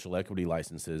with social equity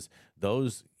licenses,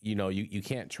 those, you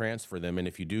can't transfer them. And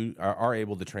if you are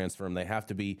able to transfer them, they have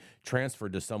to be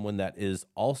transferred to someone that is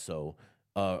also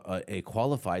a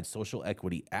qualified social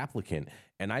equity applicant.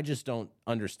 And I just don't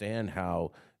understand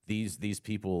how these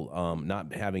people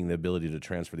not having the ability to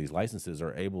transfer these licenses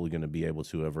are going to be able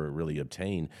to ever really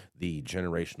obtain the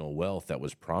generational wealth that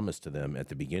was promised to them at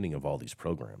the beginning of all these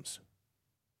programs.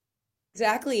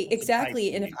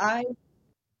 Exactly. And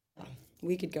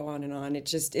we could go on and on.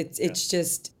 It's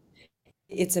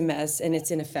a mess, and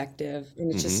it's ineffective,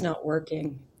 and it's just not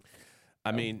working.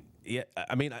 I mean,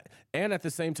 and at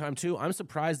the same time too, I'm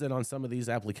surprised that on some of these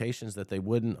applications that they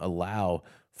wouldn't allow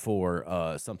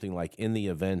for something like, in the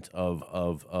event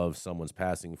of someone's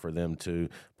passing, for them to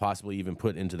possibly even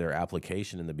put into their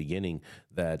application in the beginning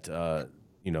that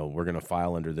we're going to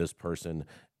file under this person,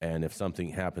 and if something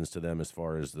happens to them as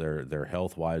far as their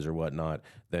health wise or whatnot,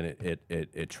 then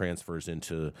it transfers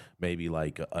into maybe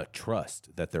like a trust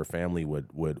that their family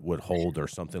would hold or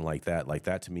something like that. Like,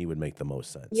 that to me would make the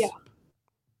most sense. Yeah.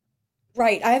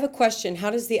 Right. I have a question. How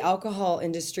does the alcohol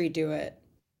industry do it?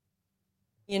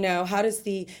 How does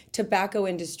the tobacco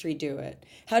industry do it?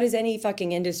 How does any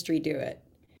fucking industry do it?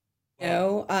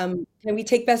 Can we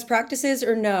take best practices,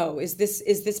 or no? Is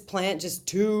this plant just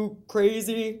too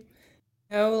crazy?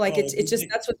 Like, Well, it's just,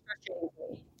 that's what's frustrating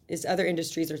me, is other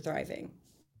industries are thriving.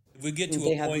 if we get to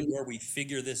They a have point these. where we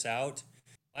figure this out,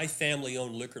 my family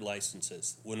owned liquor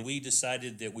licenses. When we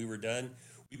decided that we were done,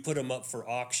 we put them up for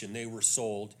auction. They were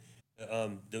sold.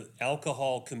 The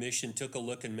alcohol commission took a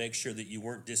look and make sure that you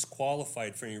weren't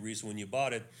disqualified for any reason when you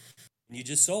bought it, and you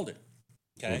just sold it.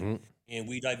 Okay. And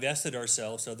we divested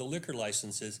ourselves of the liquor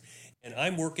licenses. And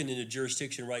I'm working in a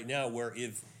jurisdiction right now where,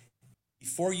 if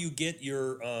before you get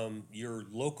your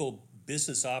local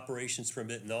business operations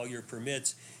permit and all your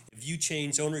permits, if you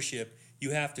change ownership,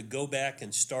 you have to go back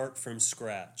and start from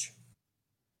scratch.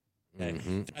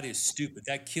 Okay? That is stupid.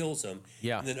 That kills them.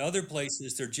 Yeah. And then other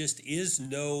places,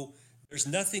 there's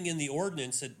nothing in the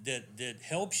ordinance that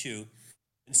helps you.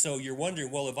 And so you're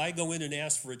wondering, well, if I go in and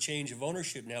ask for a change of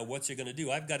ownership now, what's it going to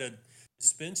do? I've got a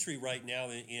dispensary right now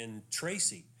in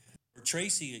Tracy,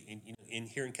 in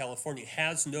here in California,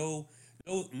 has no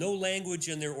language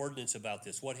in their ordinance about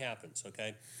this. What happens?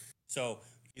 Okay. So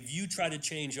if you try to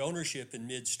change ownership in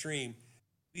midstream,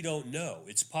 we don't know.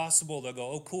 It's possible they'll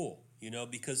go, oh, cool,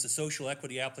 because the social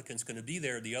equity applicant's going to be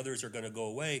there. The others are going to go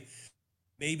away.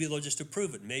 Maybe they'll just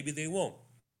approve it. Maybe they won't.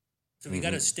 So we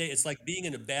got to stay. It's like being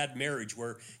in a bad marriage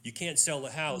where you can't sell the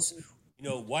house.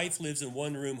 Wife lives in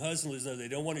one room, husband lives in another. They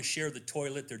don't want to share the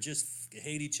toilet. They're just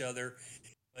hate each other.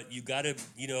 But you got to,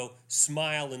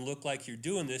 smile and look like you're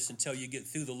doing this until you get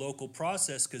through the local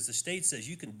process, because the state says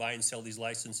you can buy and sell these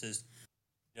licenses.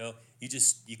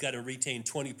 You got to retain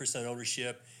 20%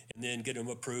 ownership and then get them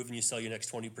approved, and you sell your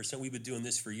next 20%. We've been doing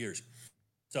this for years.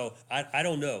 So I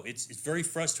don't know. It's very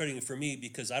frustrating for me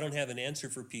because I don't have an answer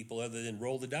for people other than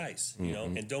roll the dice,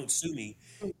 and don't sue me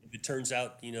if it turns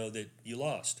out, that you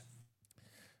lost.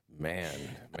 Man,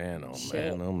 oh Shit.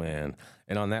 man, oh man.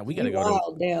 And on that, we got to You go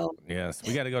wild, Dale. yes,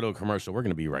 we got to go to a commercial. We're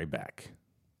going to be right back.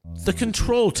 The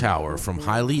Control Tower from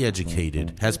Highly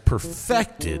Educated has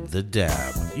perfected the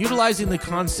dab. Utilizing the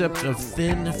concept of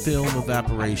thin film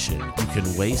evaporation, you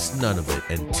can waste none of it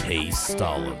and taste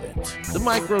all of it. The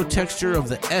micro texture of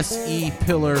the SE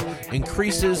pillar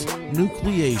increases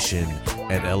nucleation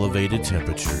at elevated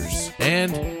temperatures.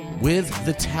 And with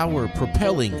the tower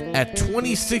propelling at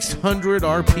 2,600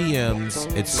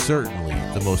 RPMs, it's certainly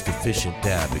the most efficient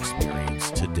dab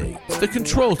experience to date. The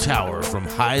Control Tower from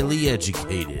Highly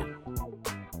Educated.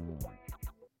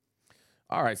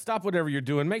 All right, stop whatever you're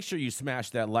doing. Make sure you smash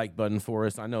that like button for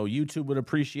us. I know YouTube would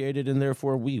appreciate it, and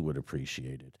therefore we would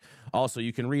appreciate it. Also,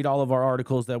 you can read all of our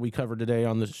articles that we covered today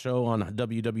on the show on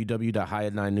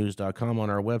www.highat9news.com on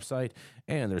our website.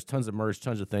 And there's tons of merch,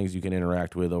 tons of things you can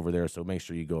interact with over there. So make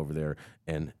sure you go over there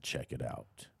and check it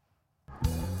out.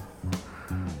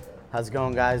 How's it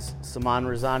going, guys? Saman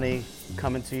Razani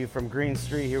coming to you from Green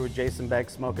Street here with Jason Beck,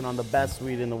 smoking on the best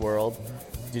weed in the world.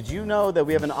 Did you know that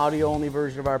we have an audio-only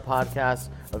version of our podcast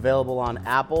available on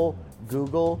Apple,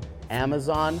 Google,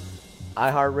 Amazon,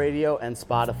 iHeartRadio, and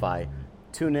Spotify?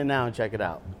 Tune in now and check it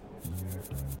out.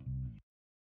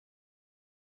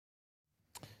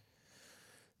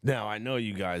 Now, I know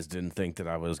you guys didn't think that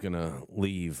I was going to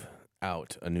leave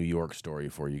out a New York story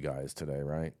for you guys today,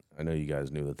 right? I know you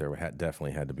guys knew that there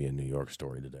definitely had to be a New York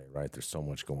story today, right? There's so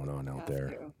much going on out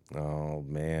there. Oh,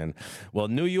 man. Well,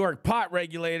 New York pot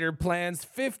regulator plans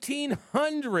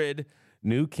 1,500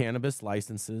 new cannabis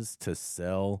licenses to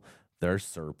sell their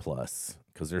surplus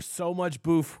because there's so much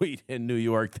boof weed in New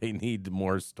York, they need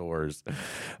more stores.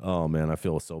 Oh, man, I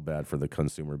feel so bad for the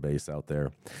consumer base out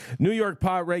there. New York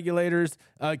pot regulators,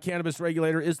 cannabis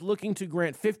regulator, is looking to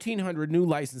grant 1,500 new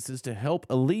licenses to help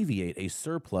alleviate a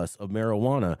surplus of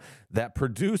marijuana that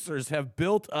producers have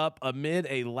built up amid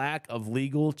a lack of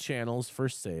legal channels for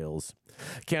sales.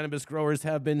 Cannabis growers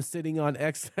have been sitting on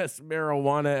excess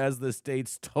marijuana as the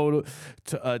state's total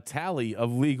tally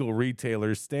of legal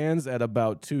retailers stands at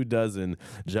about 24.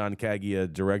 John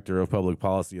Kagia, Director of Public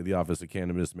Policy of the Office of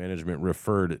Cannabis Management,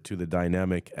 referred to the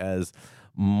dynamic as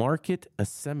market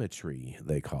asymmetry,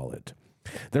 they call it.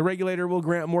 The regulator will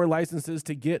grant more licenses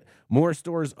to get more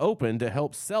stores open to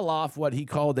help sell off what he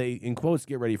called a, in quotes,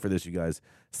 get ready for this, you guys,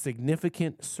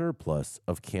 significant surplus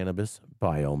of cannabis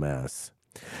biomass.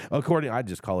 I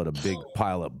just call it a big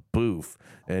pile of boof,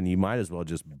 and you might as well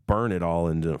just burn it all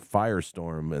into a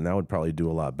firestorm, and that would probably do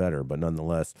a lot better. But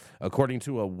nonetheless, according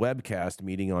to a webcast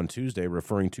meeting on Tuesday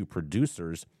referring to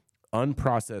producers'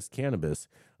 unprocessed cannabis,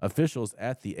 officials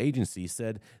at the agency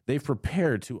said they've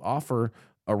prepared to offer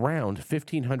around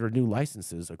 1,500 new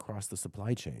licenses across the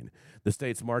supply chain. The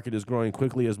state's market is growing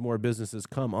quickly as more businesses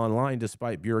come online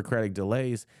despite bureaucratic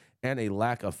delays and a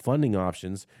lack of funding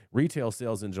options. Retail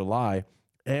sales in July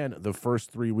and the first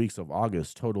 3 weeks of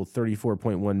August totaled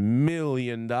 $34.1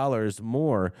 million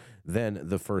more than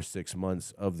the first 6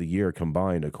 months of the year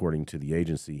combined, according to the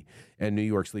agency. And New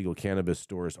York's legal cannabis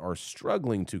stores are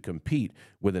struggling to compete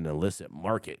with an illicit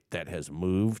market that has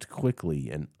moved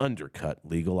quickly and undercut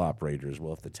legal operators.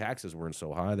 Well, if the taxes weren't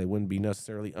so high, they wouldn't be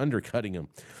necessarily undercutting them.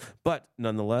 But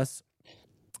nonetheless,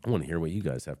 I want to hear what you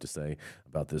guys have to say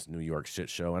about this New York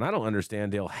shit show. And I don't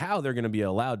understand, Dale, how they're going to be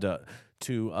allowed to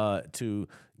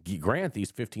grant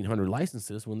these 1,500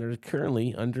 licenses when they're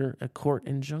currently under a court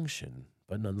injunction.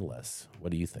 But nonetheless,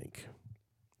 what do you think?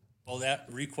 Well, that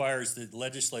requires the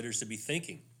legislators to be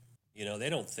thinking. You know, they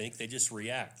don't think, they just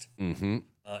react. Mm-hmm.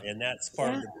 And that's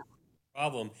part of the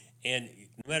problem. And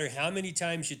no matter how many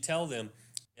times you tell them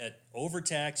that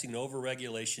overtaxing and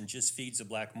overregulation just feeds the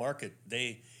black market,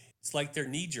 it's like they're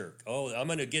knee-jerk. Oh, I'm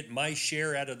going to get my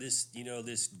share out of this,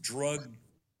 this drug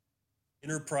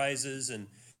enterprises. And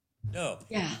no.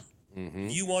 Yeah. Mm-hmm.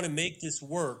 If you want to make this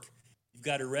work, you've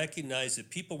got to recognize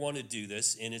that people want to do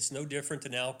this, and it's no different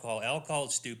than alcohol. Alcohol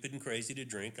is stupid and crazy to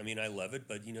drink. I mean, I love it,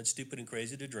 but, it's stupid and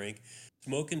crazy to drink.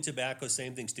 Smoking tobacco,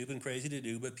 same thing, stupid and crazy to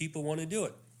do, but people want to do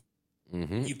it.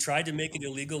 Mm-hmm. You've tried to make it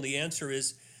illegal, and the answer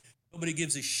is nobody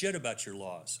gives a shit about your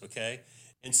laws, okay?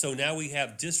 And so now we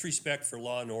have disrespect for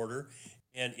law and order,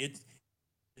 and the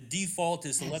default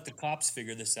is to let the cops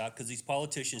figure this out because these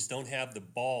politicians don't have the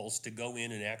balls to go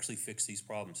in and actually fix these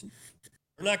problems.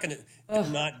 They're not going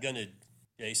to,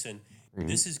 Jason. Mm-hmm.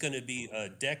 This is going to be a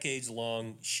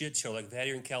decades-long shit show like we've had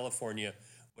here in California,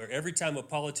 where every time a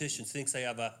politician thinks they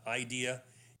have an idea,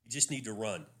 you just need to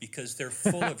run because they're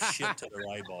full of shit to their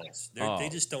eyeballs. They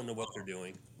just don't know what they're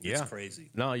doing. It's crazy.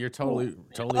 No, you're totally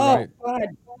right. God.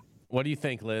 What do you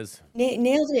think, Liz?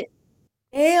 Nailed it.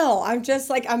 Dale, I'm just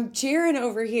like, I'm cheering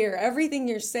over here. Everything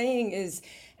you're saying is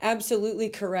absolutely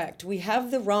correct. We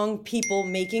have the wrong people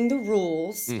making the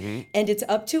rules, and it's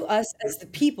up to us as the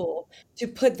people to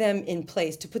put them in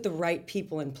place, to put the right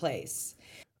people in place.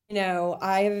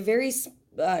 I have a very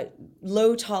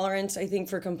low tolerance, I think,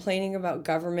 for complaining about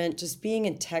government. Just being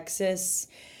in Texas,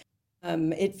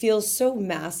 it feels so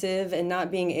massive, and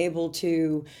not being able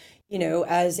to,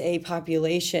 as a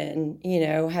population,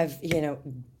 have,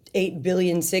 8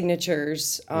 billion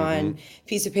signatures on a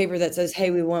piece of paper that says,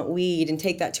 hey, we want weed, and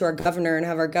take that to our governor and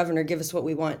have our governor give us what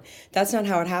we want. That's not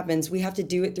how it happens. We have to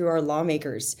do it through our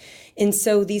lawmakers. And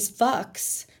so these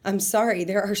fucks, I'm sorry,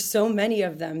 there are so many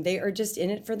of them. They are just in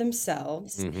it for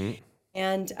themselves.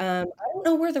 And I don't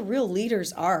know where the real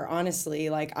leaders are, honestly.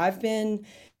 Like, I'm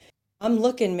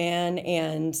looking, man,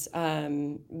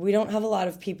 and we don't have a lot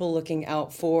of people looking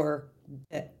out for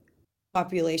the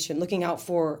population, looking out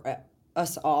for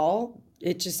us all.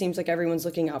 It just seems like everyone's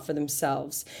looking out for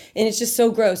themselves. And it's just so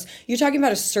gross. You're talking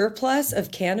about a surplus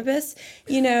of cannabis.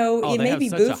 It they may have be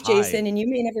such a boof, high. Jason, and you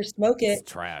may never smoke it. It's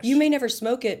trash. You may never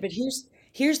smoke it, but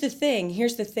here's the thing.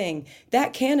 Here's the thing.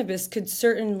 That cannabis could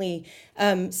certainly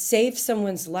save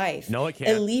someone's life. No, it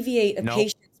can't. Alleviate a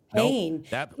patient's pain.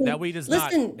 That weed is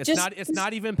Listen, not. It's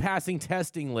not even passing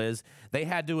testing, Liz. They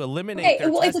had to eliminate Okay,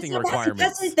 their well, if it's testing not passing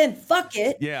requirements. testing, then fuck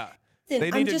it. Yeah. Listen,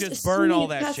 They need I'm to just assuming burn all it's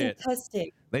that passing shit.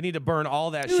 testing. They need to burn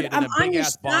all that Dude, shit in I'm a on big your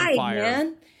ass side, bonfire.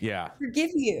 man. Yeah. I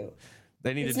forgive you.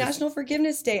 They need It's to just. National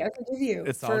Forgiveness Day. I forgive you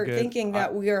It's all for good. thinking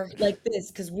that we are like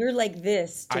this, because we're like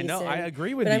this, I Jason. know. I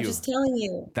agree with but you. I'm just telling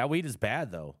you. That weed is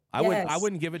bad though. I Yes.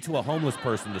 wouldn't give it to a homeless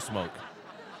person to smoke.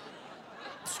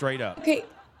 Straight up. Okay,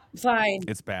 fine.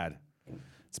 It's bad.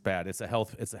 It's bad. It's a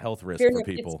health risk Fair for enough.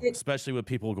 people, It's- especially with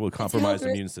people with a compromised health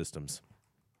risk. immune systems.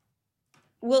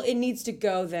 Well, it needs to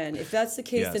go then. If that's the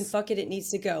case, then Yes. fuck it, it needs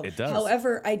to go. It does.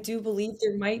 However, I do believe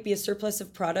there might be a surplus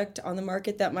of product on the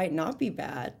market that might not be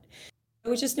bad. It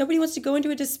was just nobody wants to go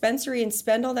into a dispensary and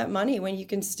spend all that money when you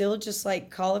can still just like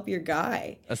call up your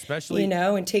guy, Especially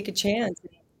and take a chance.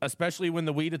 especially when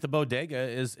the weed at the bodega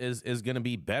is going to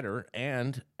be better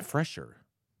and fresher.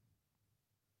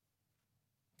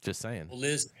 Just saying. Well,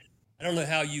 Liz, I don't know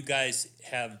how you guys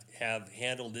have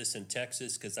handled this in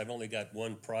Texas, because I've only got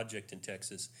one project in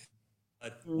Texas.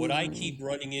 But what I keep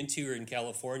running into here in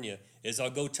California is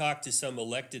I'll go talk to some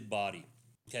elected body,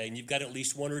 okay, and you've got at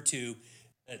least one or two.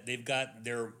 They've got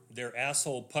their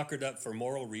asshole puckered up for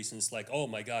moral reasons, like, oh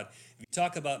my God, if you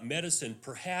talk about medicine,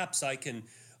 perhaps I can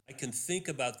think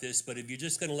about this, but if you're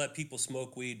just going to let people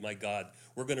smoke weed, my God,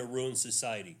 we're going to ruin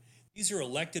society. These are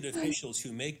elected officials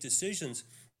who make decisions.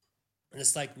 And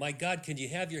it's like, my God, can you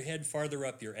have your head farther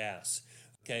up your ass?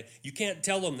 Okay. You can't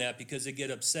tell them that because they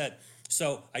get upset.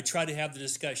 So I try to have the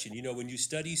discussion. When you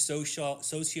study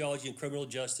sociology and criminal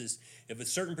justice, if a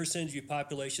certain percentage of your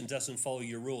population doesn't follow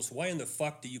your rules, why in the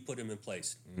fuck do you put them in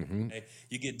place? Okay?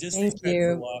 You get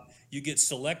disrespectful law, you get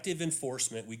selective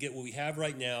enforcement. We get what we have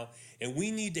right now, and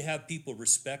we need to have people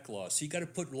respect laws. So you got to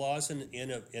put laws in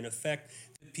effect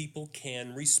that people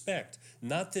can respect,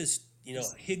 not this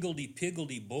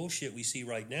higgledy-piggledy bullshit we see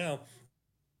right now,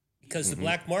 because the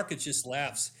black market just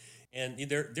laughs, and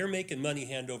they're making money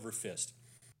hand over fist,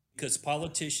 because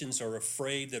politicians are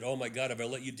afraid that, oh my God, if I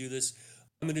let you do this,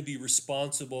 I'm going to be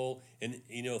responsible, and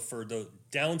for the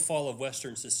downfall of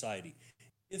Western society.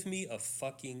 Give me a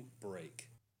fucking break.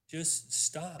 Just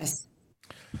stop. Yes.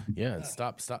 Yeah,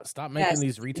 stop making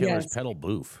these retailers peddle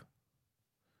boof.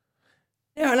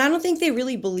 No, and I don't think they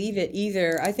really believe it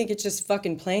either. I think it's just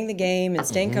fucking playing the game and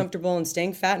staying comfortable and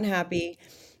staying fat and happy,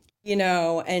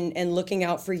 and looking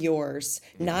out for yours,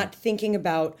 not thinking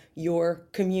about your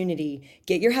community.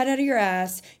 Get your head out of your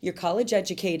ass. You're college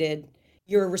educated.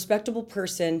 You're a respectable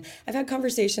person. I've had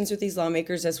conversations with these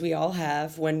lawmakers, as we all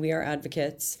have when we are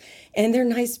advocates, and they're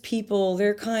nice people.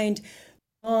 They're kind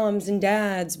moms and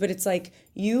dads, but it's like,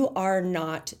 you are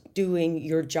not doing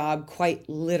your job quite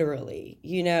literally,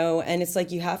 and it's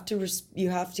like you have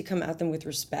to come at them with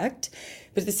respect,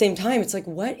 but at the same time it's like,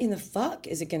 what in the fuck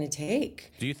is it going to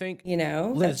take? Do you think,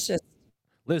 that's just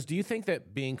Liz, do you think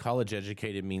that being college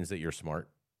educated means that you're smart?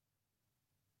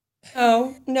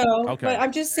 no, Okay. but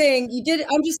I'm just saying you did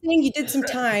some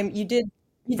time, you did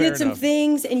Fair some enough.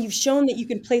 things, and you've shown that you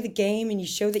can play the game, and you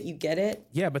show that you get it.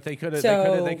 Yeah, but they could have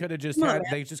So, they could have just come on, had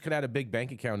man. they just could have had a big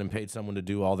bank account and paid someone to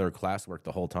do all their classwork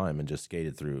the whole time and just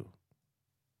skated through.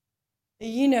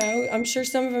 I'm sure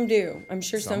some of them do.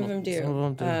 Some of them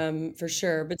do. For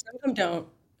sure, but some of them don't,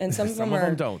 and some of them Some of are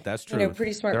them don't. That's true.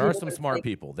 pretty smart There are people, some but it's smart like,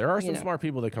 people. There are some know. smart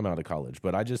people that come out of college,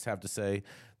 but I just have to say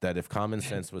that if common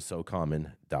sense was so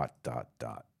common, ...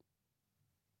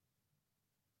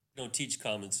 Don't teach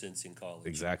common sense in college.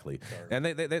 Exactly. Sorry. And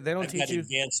they don't I've teach got you.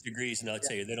 advanced degrees, and I'll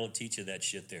tell you, they don't teach you that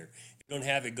shit there. If you don't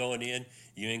have it going in,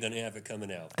 you ain't going to have it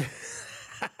coming out.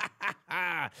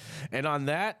 And on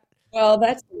that, Well,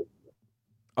 that's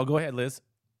oh, go ahead, Liz.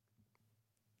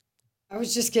 I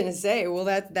was just gonna say, well,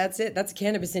 that's it. That's the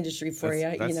cannabis industry for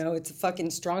you. That's It's the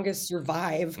fucking strongest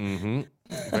survive.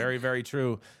 very, very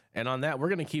true. And on that, we're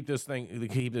going to keep this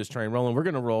train rolling. We're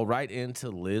going to roll right into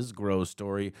Liz Groh's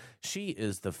story. She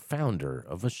is the founder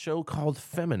of a show called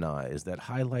Feminize that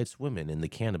highlights women in the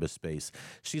cannabis space.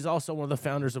 She's also one of the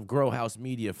founders of Grow House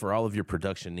Media for all of your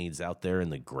production needs out there in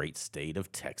the great state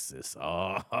of Texas.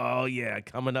 Oh yeah.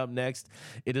 Coming up next,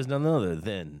 it is none other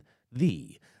than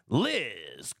the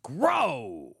Liz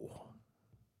Groh.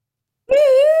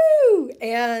 Woo!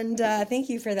 And thank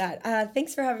you for that.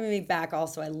 Thanks for having me back.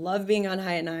 Also, I love being on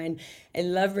High at Nine. I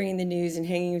love bringing the news and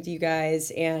hanging with you guys,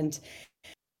 and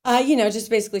just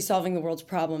basically solving the world's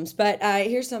problems. But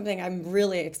here's something I'm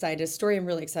really excited. A story I'm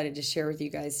really excited to share with you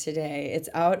guys today. It's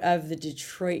out of the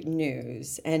Detroit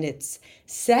News, and it's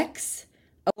sex,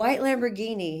 a white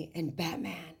Lamborghini, and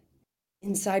Batman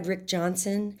inside Rick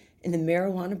Johnson in the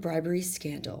marijuana bribery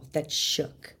scandal that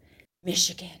shook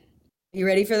Michigan. You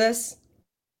ready for this?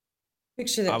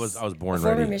 Picture this. I was born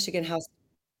Former ready. Michigan House.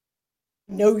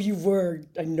 No, you were.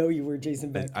 I know you were,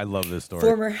 Jason Beck. I love this story.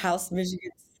 Former House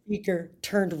Michigan Speaker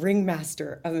turned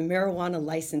ringmaster of a marijuana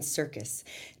licensed circus,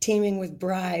 teaming with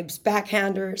bribes,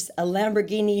 backhanders, a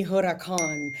Lamborghini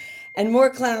Huracan, and more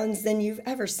clowns than you've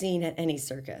ever seen at any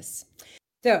circus.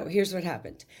 So here's what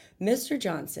happened. Mr.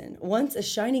 Johnson, once a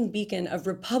shining beacon of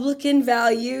Republican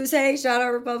values, hey, shout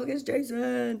out Republicans,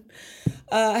 Jason,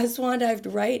 has swan dived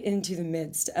right into the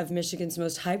midst of Michigan's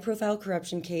most high-profile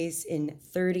corruption case in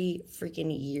 30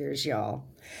 freaking years, y'all.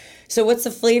 So what's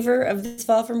the flavor of this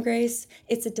fall from grace?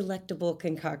 It's a delectable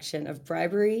concoction of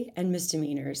bribery and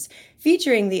misdemeanors,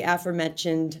 featuring the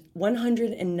aforementioned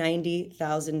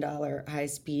 $190,000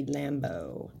 high-speed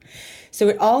Lambo. So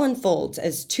it all unfolds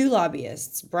as two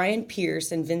lobbyists, Brian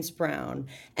Pierce and Vince Brown,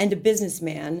 and a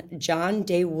businessman, John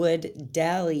Daywood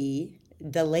Delaley,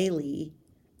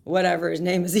 whatever his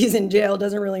name is, he's in jail,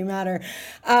 doesn't really matter.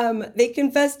 They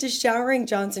confessed to showering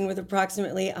Johnson with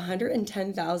approximately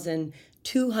 $110,200.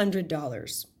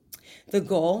 The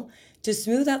goal? To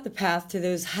smooth out the path to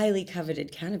those highly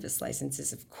coveted cannabis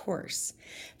licenses, of course.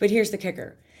 But here's the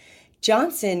kicker.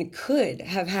 Johnson could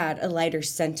have had a lighter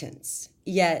sentence,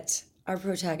 yet our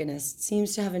protagonist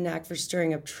seems to have a knack for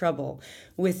stirring up trouble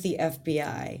with the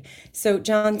FBI. So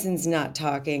Johnson's not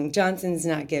talking, Johnson's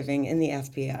not giving, and the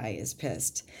FBI is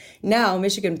pissed. Now,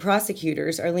 Michigan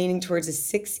prosecutors are leaning towards a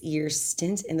 6-year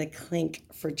stint in the clink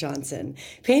for Johnson,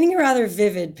 painting a rather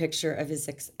vivid picture of his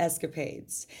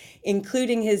escapades,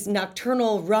 including his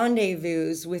nocturnal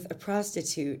rendezvous with a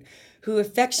prostitute who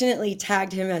affectionately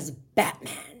tagged him as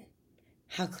Batman.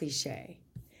 How cliche.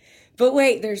 But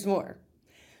wait, there's more.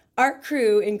 Our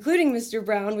crew, including Mr.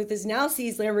 Brown with his now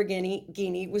seized Lamborghini,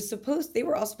 they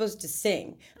were all supposed to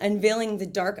sing, unveiling the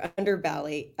dark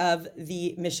underbelly of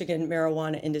the Michigan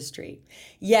marijuana industry.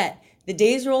 Yet, the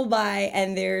days roll by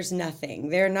and there's nothing.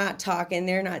 They're not talking,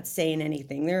 they're not saying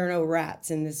anything. There are no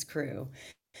rats in this crew.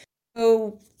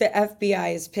 So the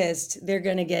FBI is pissed. They're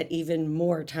going to get even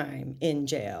more time in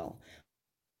jail.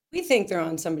 We think they're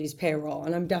on somebody's payroll,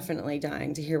 and I'm definitely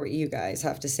dying to hear what you guys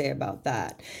have to say about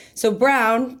that. So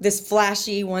Brown, this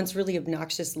flashy, once really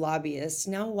obnoxious lobbyist,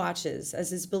 now watches as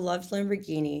his beloved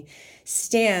Lamborghini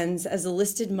stands as a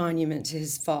listed monument to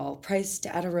his fall, priced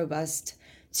at a robust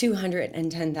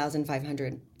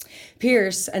 $210,500.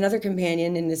 Pierce, another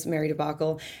companion in this merry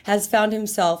debacle, has found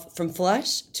himself from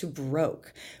flush to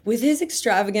broke, with his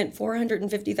extravagant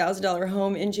 $450,000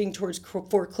 home inching towards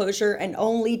foreclosure and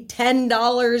only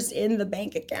 $10 in the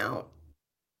bank account.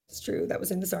 It's true, that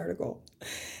was in this article.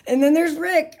 And then there's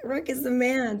Rick. Rick is the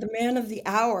man of the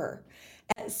hour.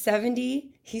 At 70,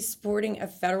 he's sporting a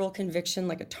federal conviction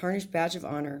like a tarnished badge of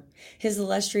honor. His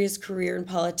illustrious career in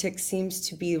politics seems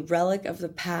to be a relic of the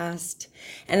past.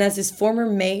 And as his former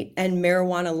mate and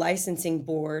marijuana licensing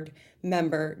board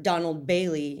member, Donald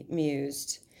Bailey,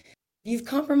 mused, if you've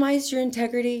compromised your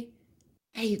integrity,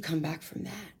 how do you come back from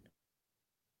that?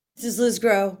 This is Liz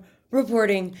Groh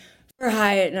reporting for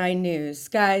High at Nine News.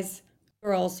 Guys,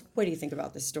 girls, what do you think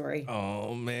about this story?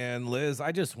 Oh, man, Liz,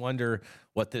 I just wonder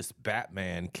what this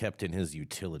Batman kept in his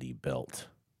utility belt.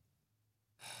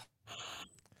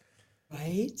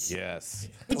 Right? Yes.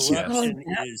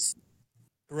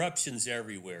 Corruption's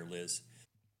everywhere, Liz.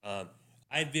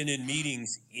 I've been in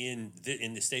meetings in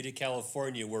the state of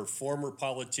California where a former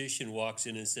politician walks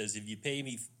in and says, if you pay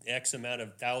me X amount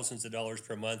of thousands of dollars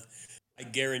per month, I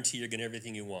guarantee you're going to get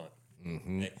everything you want.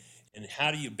 Okay? And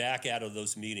how do you back out of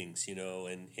those meetings,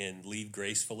 and leave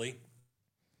gracefully?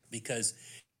 Because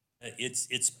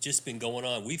it's just been going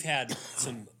on. We've had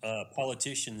some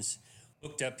politicians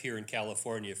hooked up here in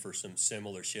California for some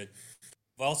similar shit.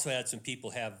 We've also had some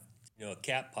people have, a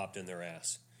cap popped in their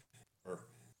ass for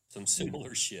some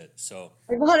similar shit. So,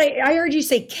 Well, I heard you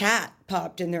say cat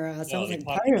popped in their ass. I no, was they like,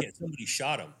 popped the cat. Somebody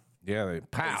shot him. Yeah, they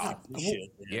pow.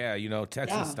 Shit, man. Yeah,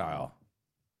 Texas Yeah. style.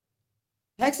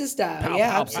 Texas style. Pow,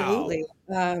 Yeah, pow, absolutely.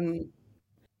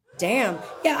 Damn.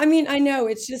 Yeah, I mean, I know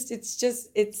it's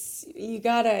you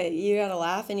gotta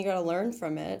laugh and you gotta learn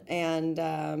from it. And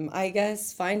I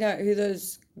guess find out who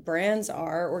those brands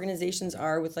are, organizations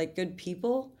are with like good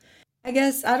people. I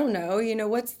guess, I don't know,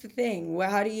 what's the thing?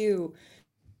 How do you,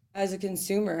 as a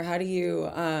consumer, how do you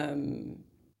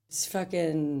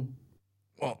fucking,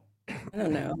 Well, I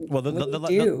don't know. well, What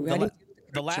do you do? How do you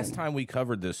the last correction? time we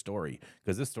covered this story,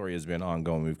 because this story has been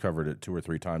ongoing, we've covered it 2 or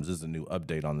 3 times. This is a new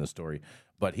update on this story.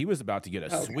 But he was about to get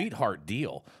a sweetheart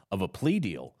deal of a plea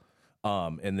deal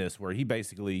in this, where he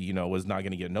basically, was not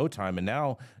going to get no time. And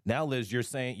now, Liz, you're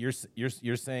saying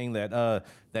that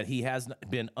that he has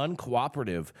been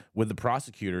uncooperative with the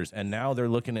prosecutors, and now they're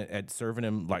looking at serving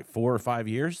him like 4 or 5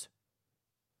 years.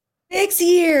 6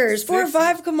 years, 4 or 6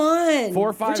 5, come on.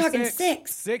 4, 5, We're talking 6.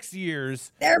 6. 6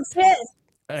 years. They're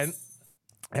pissed.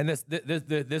 And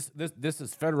this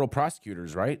is federal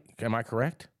prosecutors, right? Am I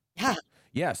correct? Yeah.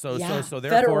 Yeah. So Yeah, so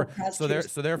federal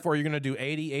therefore therefore you're going to do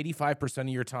 85% of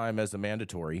your time as a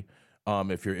mandatory,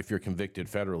 if you're convicted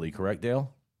federally, correct,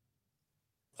 Dale?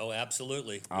 Oh,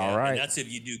 absolutely. All right. And that's if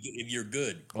you're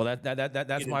good. Well,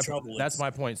 that's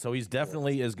my point. So he's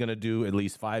definitely is going to do at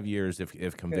least 5 years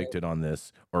if convicted on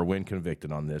this, or when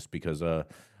convicted on this, because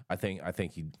I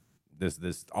think he.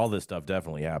 All this stuff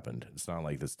definitely happened. It's not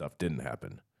like this stuff didn't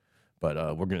happen, but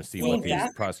we're going to see what these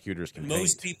prosecutors can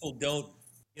Most paint. people don't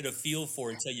get a feel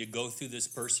for until you go through this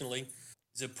personally.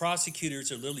 The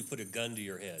prosecutors are literally put a gun to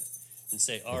your head and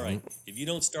say, "All right, if you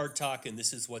don't start talking,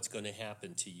 this is what's going to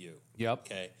happen to you." Yep.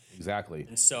 Okay. Exactly.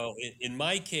 And so, in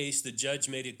my case, the judge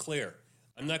made it clear: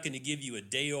 I'm not going to give you a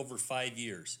day over 5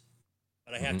 years,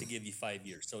 but I have to give you 5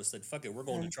 years. So I said, "Fuck it, we're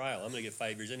going to trial. I'm going to get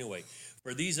 5 years anyway."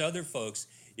 For these other folks,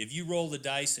 if you roll the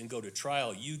dice and go to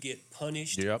trial, you get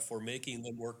punished for making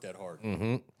them work that hard.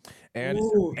 And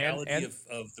Reality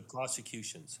of the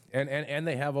prosecutions. And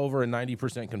they have over a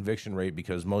 90% conviction rate,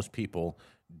 because most people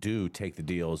do take the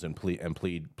deals and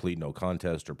plead no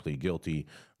contest or plead guilty,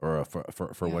 or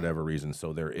for whatever reason.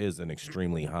 So there is an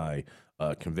extremely high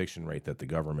conviction rate that the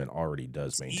government already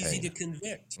does maintain. Easy to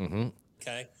convict.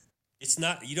 Okay. It's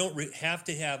not, you don't have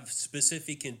to have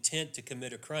specific intent to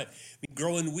commit a crime. I mean,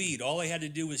 growing weed, all I had to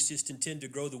do was just intend to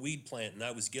grow the weed plant, and I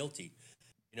was guilty.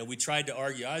 We tried to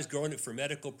argue, I was growing it for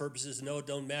medical purposes. No, it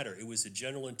don't matter. It was a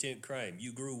general intent crime.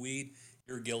 You grew weed,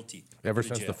 you're guilty. Ever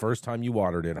since the first time you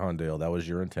watered it, Dale, that was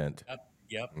your intent.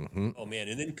 Yep. Oh, man.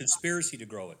 And then conspiracy to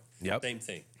grow it. Yep. Same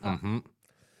thing.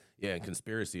 Yeah, and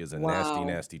conspiracy is a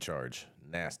nasty charge.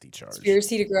 Nasty charge.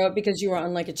 Conspiracy to grow up because you were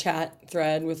on like a chat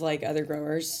thread with like other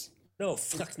growers. No,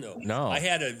 fuck no. No. I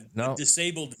had a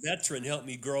disabled veteran help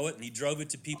me grow it, and he drove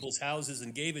it to people's houses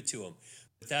and gave it to them.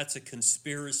 But that's a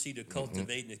conspiracy to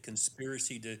cultivate and a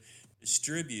conspiracy to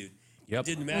distribute. Yep. It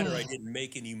didn't matter. I didn't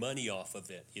make any money off of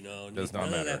it. Does not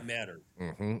None matter. of that mattered.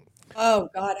 Oh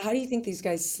God, how do you think these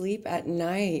guys sleep at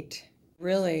night?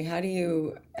 Really? How do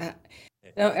you?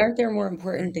 Aren't there more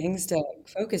important things to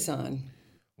focus on?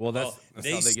 Well, that's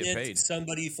they how they get sent paid.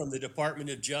 somebody from the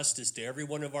Department of Justice to every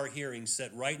one of our hearings,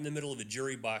 sat right in the middle of a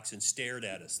jury box and stared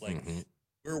at us like,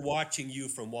 we're watching you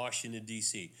from Washington,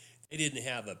 D.C. They didn't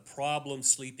have a problem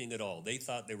sleeping at all. They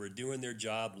thought they were doing their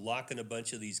job, locking a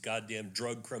bunch of these goddamn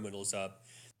drug criminals up.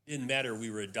 It didn't matter we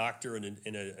were a doctor and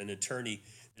an attorney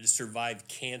that survived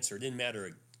cancer. It didn't matter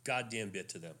a goddamn bit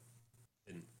to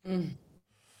them.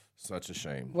 Such a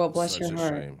shame. Well, bless Such your a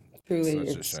heart. shame. Truly,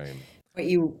 Such a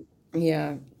shame.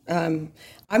 Yeah.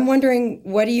 I'm wondering,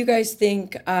 what do you guys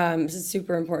think? This is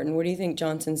super important. What do you think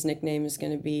Johnson's nickname is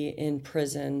going to be in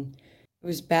prison? It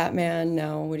was Batman.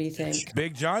 No, what do you think?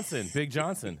 Big Johnson. Big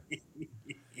Johnson.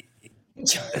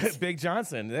 Big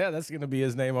Johnson. Yeah, that's going to be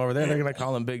his name over there. They're going to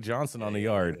call him Big Johnson on the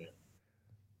yard.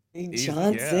 Big Yeah,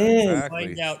 Johnson. exactly.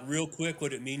 Find out real quick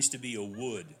what it means to be a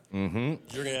wood. You're going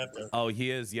to have to Oh,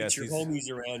 he is. Yes, get your homies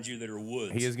around you that are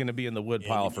woods. he is going to be in the wood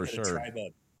pile for sure. Tribe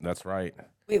up. That's right.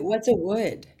 Wait, what's a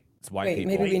wood? It's white Wait,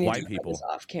 people. maybe we need White to people. put this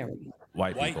off camera.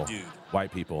 White White people. dude.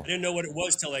 White people. I didn't know what it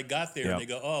was till I got there. Yep. And they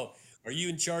go, "Oh, are you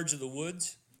in charge of the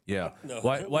woods?" Yeah. No.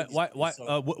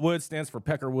 Wood stands for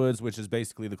Pecker Woods, which is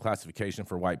basically the classification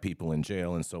for white people in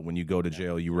jail. And so when you go to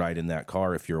jail, you ride in that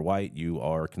car. If you're white, you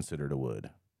are considered a wood.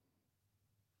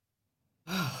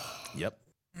 Yep.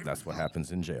 That's what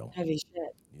happens in jail. Heavy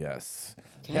shit. Yes.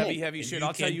 Okay. Heavy And shit. you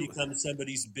I'll tell can you. become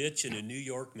somebody's bitch in a New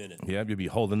York minute. Yeah, you'll be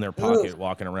holding their Oof. pocket,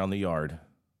 walking around the yard.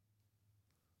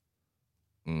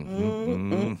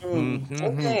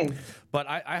 Okay. But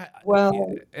I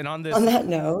Well, and on this, on that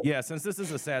note, yeah, since this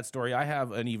is a sad story, I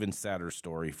have an even sadder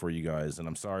story for you guys, and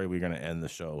I'm sorry we're gonna end the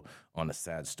show on a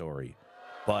sad story,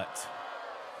 but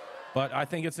I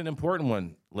think it's an important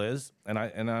one, Liz, and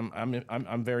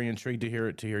I'm very intrigued to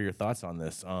hear your thoughts on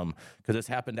this, because this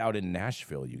happened out in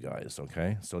Nashville, you guys.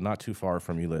 Okay, so not too far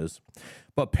from you, Liz,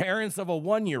 but parents of a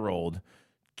 1-year-old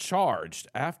charged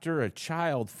after a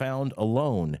child found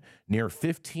alone near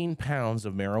 15 pounds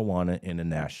of marijuana in a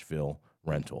Nashville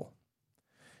rental.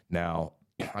 Now,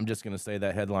 I'm just going to say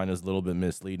that headline is a little bit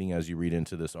misleading as you read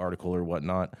into this article or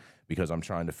whatnot, because I'm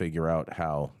trying to figure out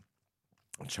how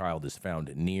a child is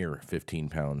found near 15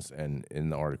 pounds, and in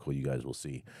the article you guys will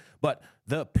see. But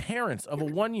the parents of a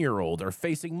 1-year-old are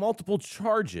facing multiple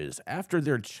charges after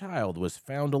their child was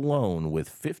found alone with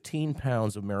 15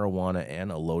 pounds of marijuana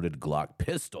and a loaded Glock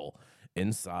pistol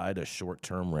inside a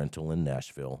short-term rental in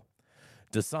Nashville.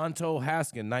 DeSanto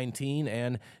Haskin, 19,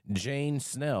 and Jane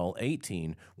Snell,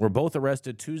 18, were both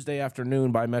arrested Tuesday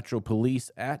afternoon by Metro Police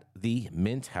at the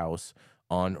Mint House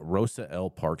on Rosa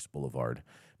L. Parks Boulevard.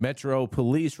 Metro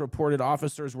Police reported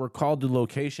officers were called to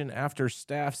location after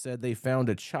staff said they found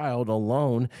a child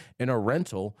alone in a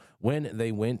rental when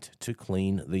they went to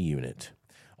clean the unit.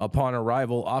 Upon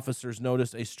arrival, officers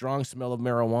noticed a strong smell of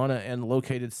marijuana and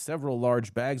located several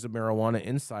large bags of marijuana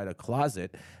inside a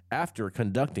closet after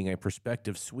conducting a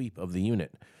prospective sweep of the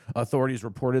unit. Authorities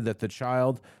reported that the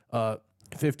child,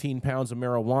 15 pounds of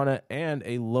marijuana and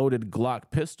a loaded Glock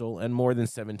pistol and more than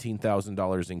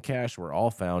 $17,000 in cash were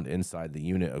all found inside the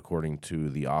unit, according to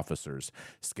the officers.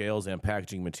 Scales and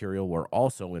packaging material were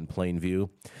also in plain view.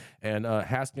 And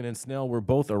Haskin and Snell were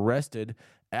both arrested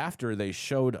after they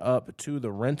showed up to the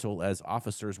rental as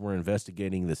officers were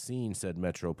investigating the scene, said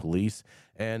Metro Police.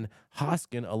 And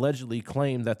Hoskin allegedly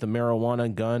claimed that the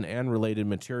marijuana, gun, and related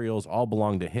materials all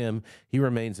belong to him. He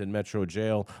remains in Metro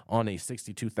Jail on a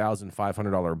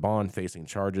 $62,500 bond, facing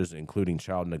charges including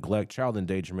child neglect, child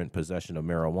endangerment, possession of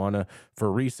marijuana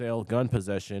for resale, gun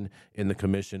possession in the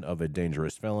commission of a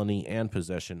dangerous felony, and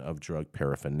possession of drug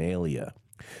paraphernalia.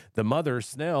 The mother,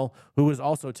 Snell, who was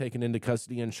also taken into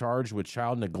custody and charged with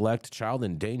child neglect, child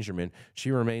endangerment,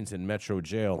 she remains in Metro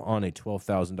Jail on a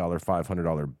 $12,000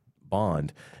 $500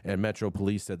 bond. And Metro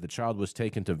Police said the child was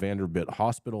taken to Vanderbilt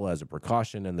Hospital as a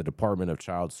precaution, and the Department of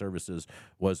Child Services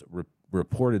was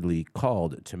reportedly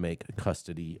called to make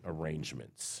custody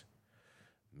arrangements.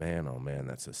 Man, oh man,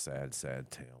 that's a sad, sad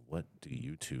tale. What do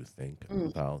you two think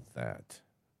about that?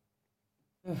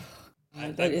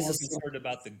 I'm that more is concerned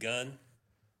about the gun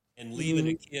and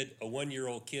leaving a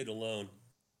 1-year-old kid alone.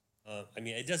 I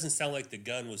mean, it doesn't sound like the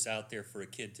gun was out there for a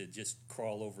kid to just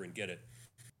crawl over and get it,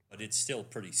 but it's still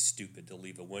pretty stupid to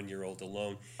leave a 1-year-old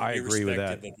alone. I agree with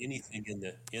that. Irrespective of anything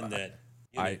in that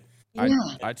I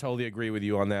unit. I totally agree with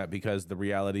you on that, because the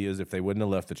reality is if they wouldn't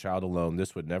have left the child alone,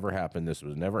 this would never happen. This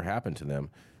would never happen to them.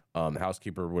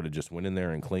 Housekeeper would have just went in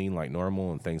there and cleaned like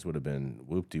normal, and things would have been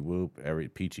whoop-de-whoop, every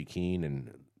peachy keen, and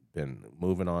been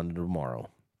moving on to tomorrow.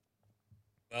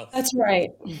 Well, That's right.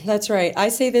 That's right. I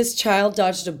say this child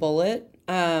dodged a bullet.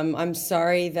 I'm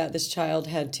sorry that this child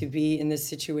had to be in this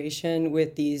situation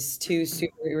with these two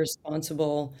super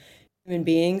irresponsible human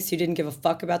beings who didn't give a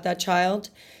fuck about that child.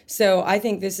 So I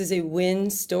think this is a win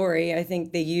story. I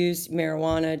think they used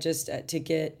marijuana just to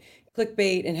get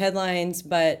clickbait and headlines,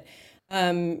 but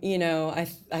I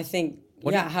think,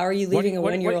 how are you leaving a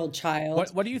 1-year-old child?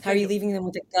 What do you How are you think? leaving them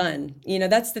with a gun?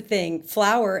 That's the thing.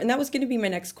 Flour, and that was going to be my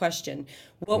next question.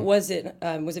 What was it?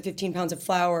 Was it 15 pounds of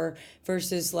flour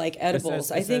versus like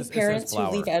edibles? I think parents who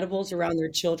leave flour. edibles around their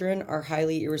children are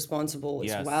highly irresponsible as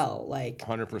Yes. well. Like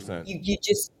 100%. you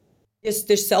just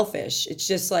they're selfish. It's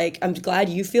just like, I'm glad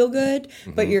you feel good,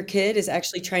 but your kid is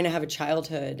actually trying to have a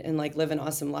childhood and like live an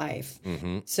awesome life.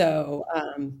 So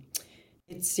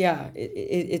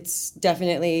it's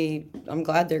definitely, I'm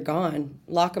glad they're gone.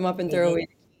 Lock them up and throw away.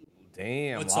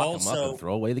 Damn, What's lock them up also and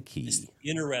throw away the key. it's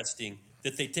interesting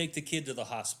that they take the kid to the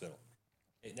hospital.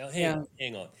 Okay, now, Yeah.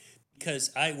 hang on.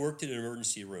 Because I worked in an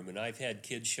emergency room, and I've had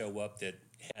kids show up that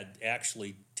had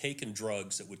actually taken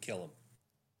drugs that would kill them.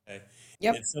 Okay?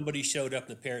 Yep. And if somebody showed up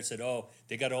and the parent said, "Oh,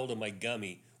 they got a hold of my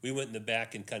gummy," we went in the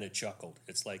back and kind of chuckled.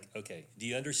 It's like, okay, do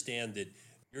you understand that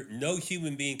no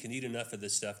human being can eat enough of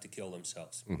this stuff to kill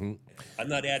themselves? I'm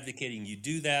not advocating you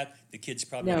do that. The kids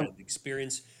probably No. have the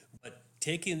experience, but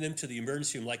taking them to the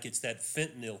emergency room like it's that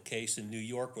fentanyl case in New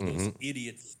York where those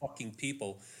idiot fucking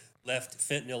people left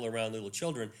fentanyl around little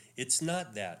children. It's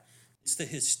not that. It's the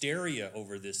hysteria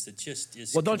over this that just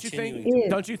is Well, continuing.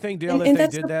 don't you think, Dale, that And they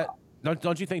that's did the that?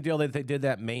 Don't you think, Dale, that they did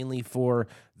that mainly for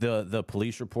the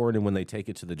police report, and when they take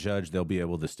it to the judge, they'll be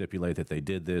able to stipulate that they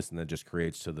did this, and that just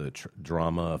creates to the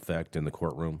drama effect in the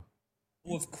courtroom?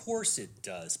 Well, of course it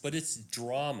does, but it's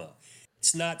drama.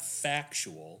 It's not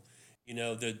factual. You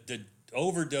know, the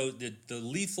overdose, the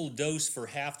lethal dose for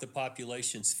half the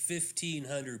population's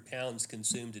 1,500 pounds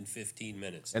consumed in 15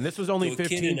 minutes. And this was only So a kid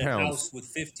 15 in a pounds. house with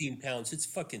 15 pounds, it's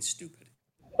fucking stupid.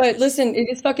 But listen, it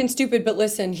is fucking stupid. But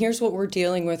listen, here's what we're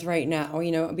dealing with right now.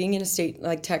 You know, being in a state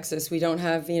like Texas, we don't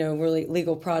have, you know, really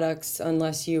legal products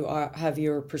unless you have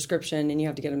your prescription and you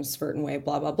have to get them a certain way,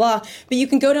 blah, blah, blah. But you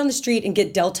can go down the street and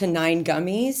get Delta 9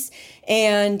 gummies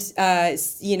and,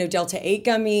 you know, Delta 8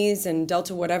 gummies and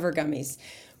Delta whatever gummies,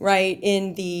 right,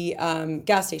 in the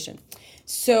gas station.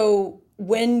 So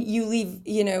when you leave,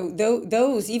 you know,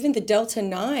 those, even the Delta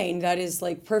 9, that is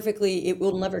like perfectly, it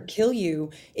will never kill you.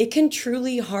 It can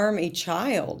truly harm a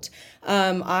child.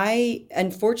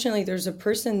 Unfortunately, there's a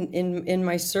person in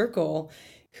my circle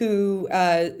who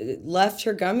left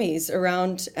her gummies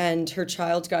around and her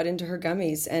child got into her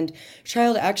gummies and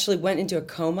child actually went into a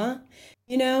coma,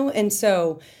 you know? And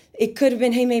so it could have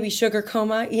been, hey, maybe sugar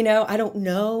coma, you know, I don't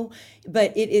know,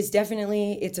 but it is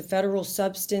definitely, it's a federal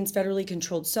substance, federally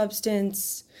controlled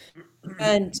substance.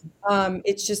 And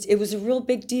it was a real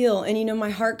big deal. And, you know, my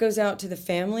heart goes out to the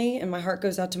family and my heart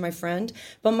goes out to my friend,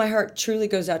 but my heart truly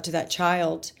goes out to that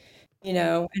child, you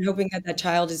know, and hoping that that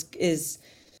child is,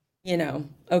 you know,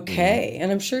 okay.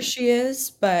 And I'm sure she is,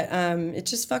 but it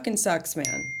just fucking sucks,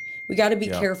 man. We got to be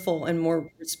Yeah. careful and more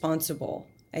responsible,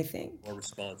 I think. More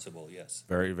responsible, yes.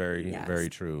 Very, very, Yes. very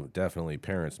true. Definitely,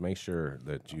 parents, make sure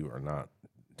that you are not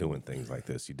doing things like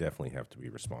this. You definitely have to be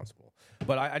responsible.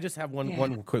 But I just have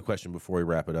one quick question before we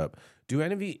wrap it up. Do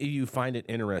any of you find it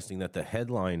interesting that the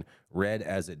headline read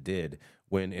as it did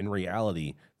when in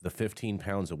reality the 15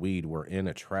 pounds of weed were in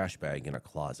a trash bag in a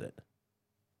closet?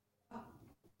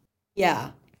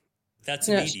 Yeah. That's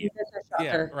No, media. that's a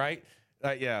shocker. Right.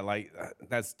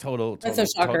 That's total That's a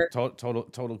shocker.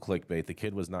 total clickbait. The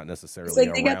kid was not necessarily. It's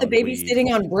like they got the around baby weed.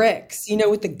 sitting on bricks, you know,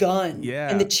 with the gun Yeah.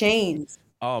 and the chains.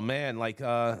 Oh man, That's like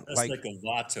a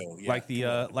Vato. Yeah, like the come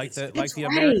on. like the It's- like the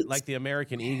right. like the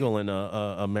American Eagle in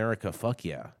America Fuck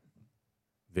Yeah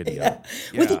video. Yeah.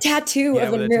 With a tattoo Yeah,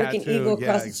 of with an a American tattoo. Eagle Yeah,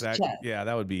 across his exactly. chest. Yeah,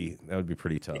 that would be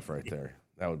pretty tough right there.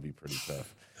 That would be pretty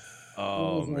tough.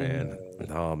 Oh man.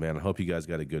 Oh man. I hope you guys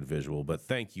got a good visual. But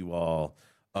thank you all.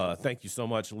 Thank you so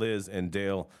much, Liz and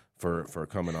Dale, for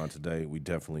coming on today. We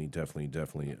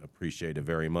definitely appreciate it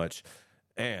very much.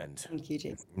 And Thank you,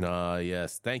 Jason.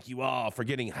 yes, thank you all for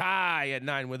getting high at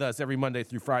 9 with us every Monday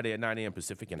through Friday at 9 a.m.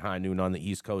 Pacific and high noon on the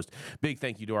East Coast. Big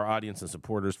thank you to our audience and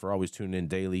supporters for always tuning in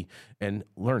daily and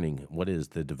learning what is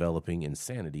the developing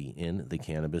insanity in the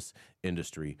cannabis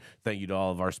industry. Thank you to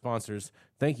all of our sponsors.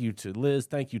 Thank you to Liz.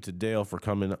 Thank you to Dale for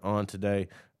coming on today.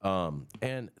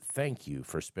 And thank you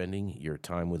for spending your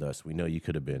time with us. We know you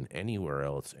could have been anywhere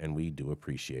else, and we do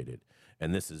appreciate it.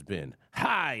 And this has been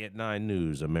High at 9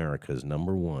 News, America's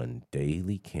 #1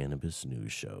 daily cannabis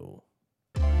news show.